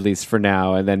 at least for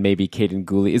now. And then maybe Caden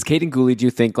Gooley. Is Caden Gooley, do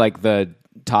you think, like the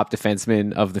top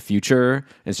defenseman of the future?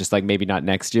 It's just like maybe not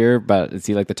next year, but is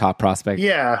he like the top prospect?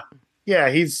 Yeah,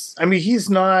 he's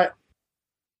not,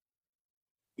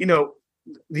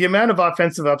 the amount of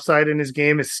offensive upside in his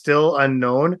game is still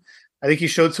unknown. I think he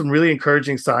showed some really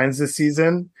encouraging signs this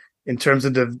season in terms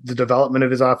of the development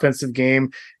of his offensive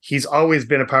game. He's always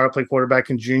been a power play quarterback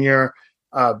in junior.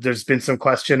 There's been some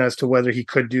question as to whether he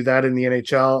could do that in the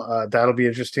NHL. That'll be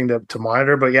interesting to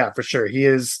monitor. But yeah, for sure, he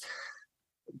is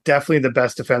definitely the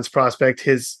best defense prospect.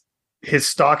 His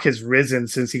stock has risen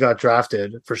since he got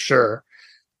drafted, for sure.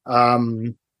 I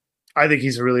think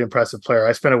he's a really impressive player.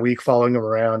 I spent a week following him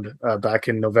around back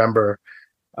in November.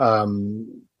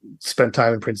 Spent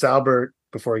time in Prince Albert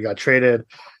before he got traded.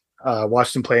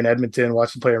 Watched him play in Edmonton,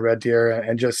 watched him play in Red Deer,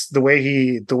 and just the way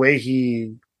he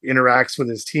interacts with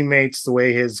his teammates, the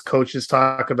way his coaches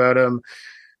talk about him,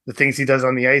 the things he does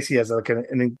on the ice. He has like a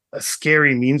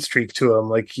scary mean streak to him.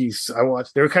 Like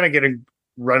they were kind of getting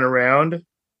run around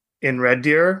in Red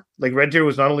Deer. Like Red Deer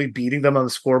was not only beating them on the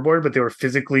scoreboard, but they were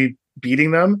physically beating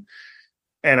them.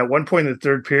 And at one point in the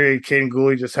third period, Caden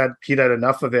Gooley he'd had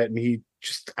enough of it, and he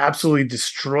just absolutely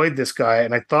destroyed this guy.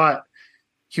 And I thought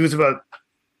he was about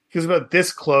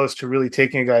this close to really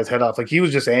taking a guy's head off. Like he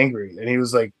was just angry, and he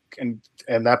was like, and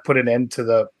that put an end to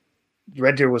the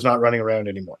Red Deer was not running around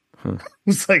anymore.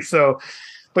 It's like, so,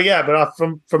 but yeah, but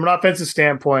from an offensive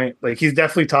standpoint, like he's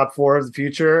definitely top four of the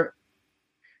future.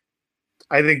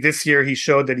 I think this year he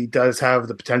showed that he does have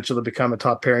the potential to become a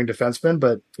top pairing defenseman,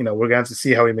 but we're going to have to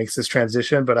see how he makes this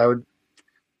transition. But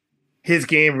his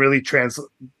game really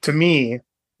to me,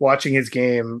 watching his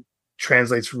game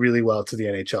translates really well to the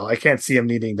NHL. I can't see him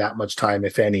needing that much time,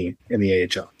 if any, in the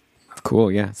AHL.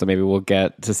 Cool, yeah. So maybe we'll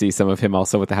get to see some of him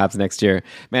also with the Habs next year.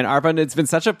 Man, Arpon, it's been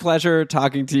such a pleasure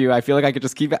talking to you. I feel like I could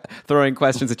just keep throwing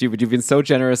questions at you, but you've been so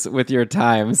generous with your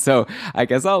time. So I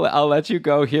guess I'll let you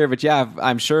go here. But yeah,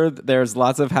 I'm sure there's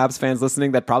lots of Habs fans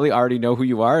listening that probably already know who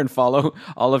you are and follow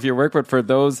all of your work. But for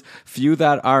those few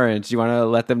that aren't, do you want to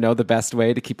let them know the best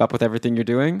way to keep up with everything you're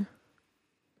doing?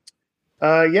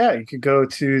 Yeah, you could go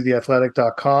to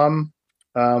theathletic.com.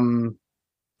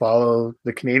 Follow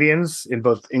the Canadians in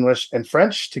both English and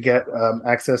French to get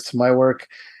access to my work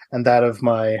and that of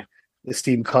my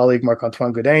esteemed colleague,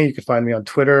 Marc-Antoine Gaudin. You can find me on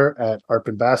Twitter at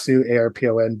Arponbasu,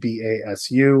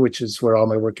 ARPONBASU, which is where all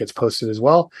my work gets posted as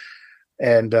well.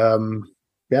 And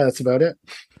yeah, that's about it.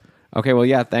 Okay, well,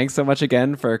 yeah, thanks so much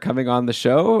again for coming on the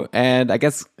show. And I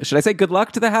guess, should I say good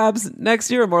luck to the Habs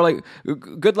next year, or more like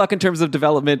good luck in terms of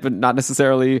development, but not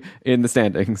necessarily in the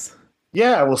standings?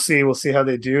 Yeah, we'll see. We'll see how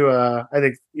they do. I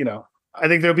think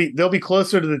they'll be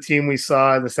closer to the team we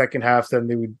saw in the second half than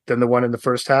the one in the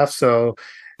first half. So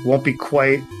it won't be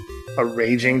quite a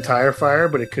raging tire fire,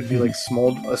 but it could be like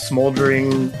a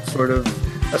smoldering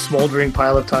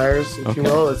pile of tires, if you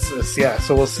will. It's yeah.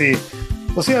 So we'll see.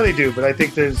 we'll see how they do. But I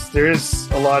think there is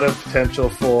a lot of potential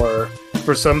for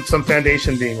some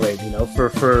foundation being laid,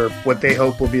 for what they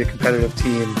hope will be a competitive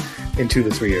team in 2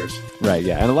 to 3 years. Right,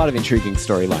 yeah. And a lot of intriguing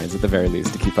storylines at the very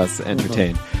least to keep us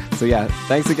entertained. So yeah,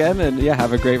 thanks again, and yeah,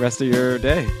 have a great rest of your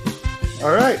day.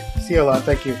 All right. See you a lot.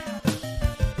 Thank you.